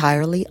 It's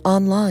entirely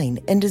online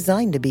and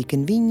designed to be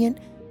convenient,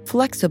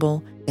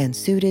 flexible, and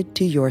suited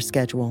to your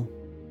schedule.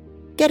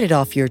 Get it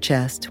off your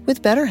chest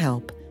with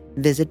BetterHelp.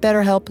 Visit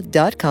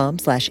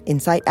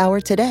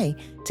BetterHelp.com/InsightHour today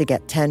to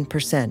get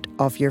 10%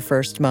 off your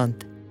first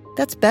month.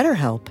 That's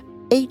BetterHelp,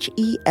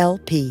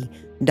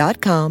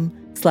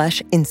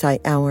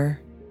 HELP.com/InsightHour.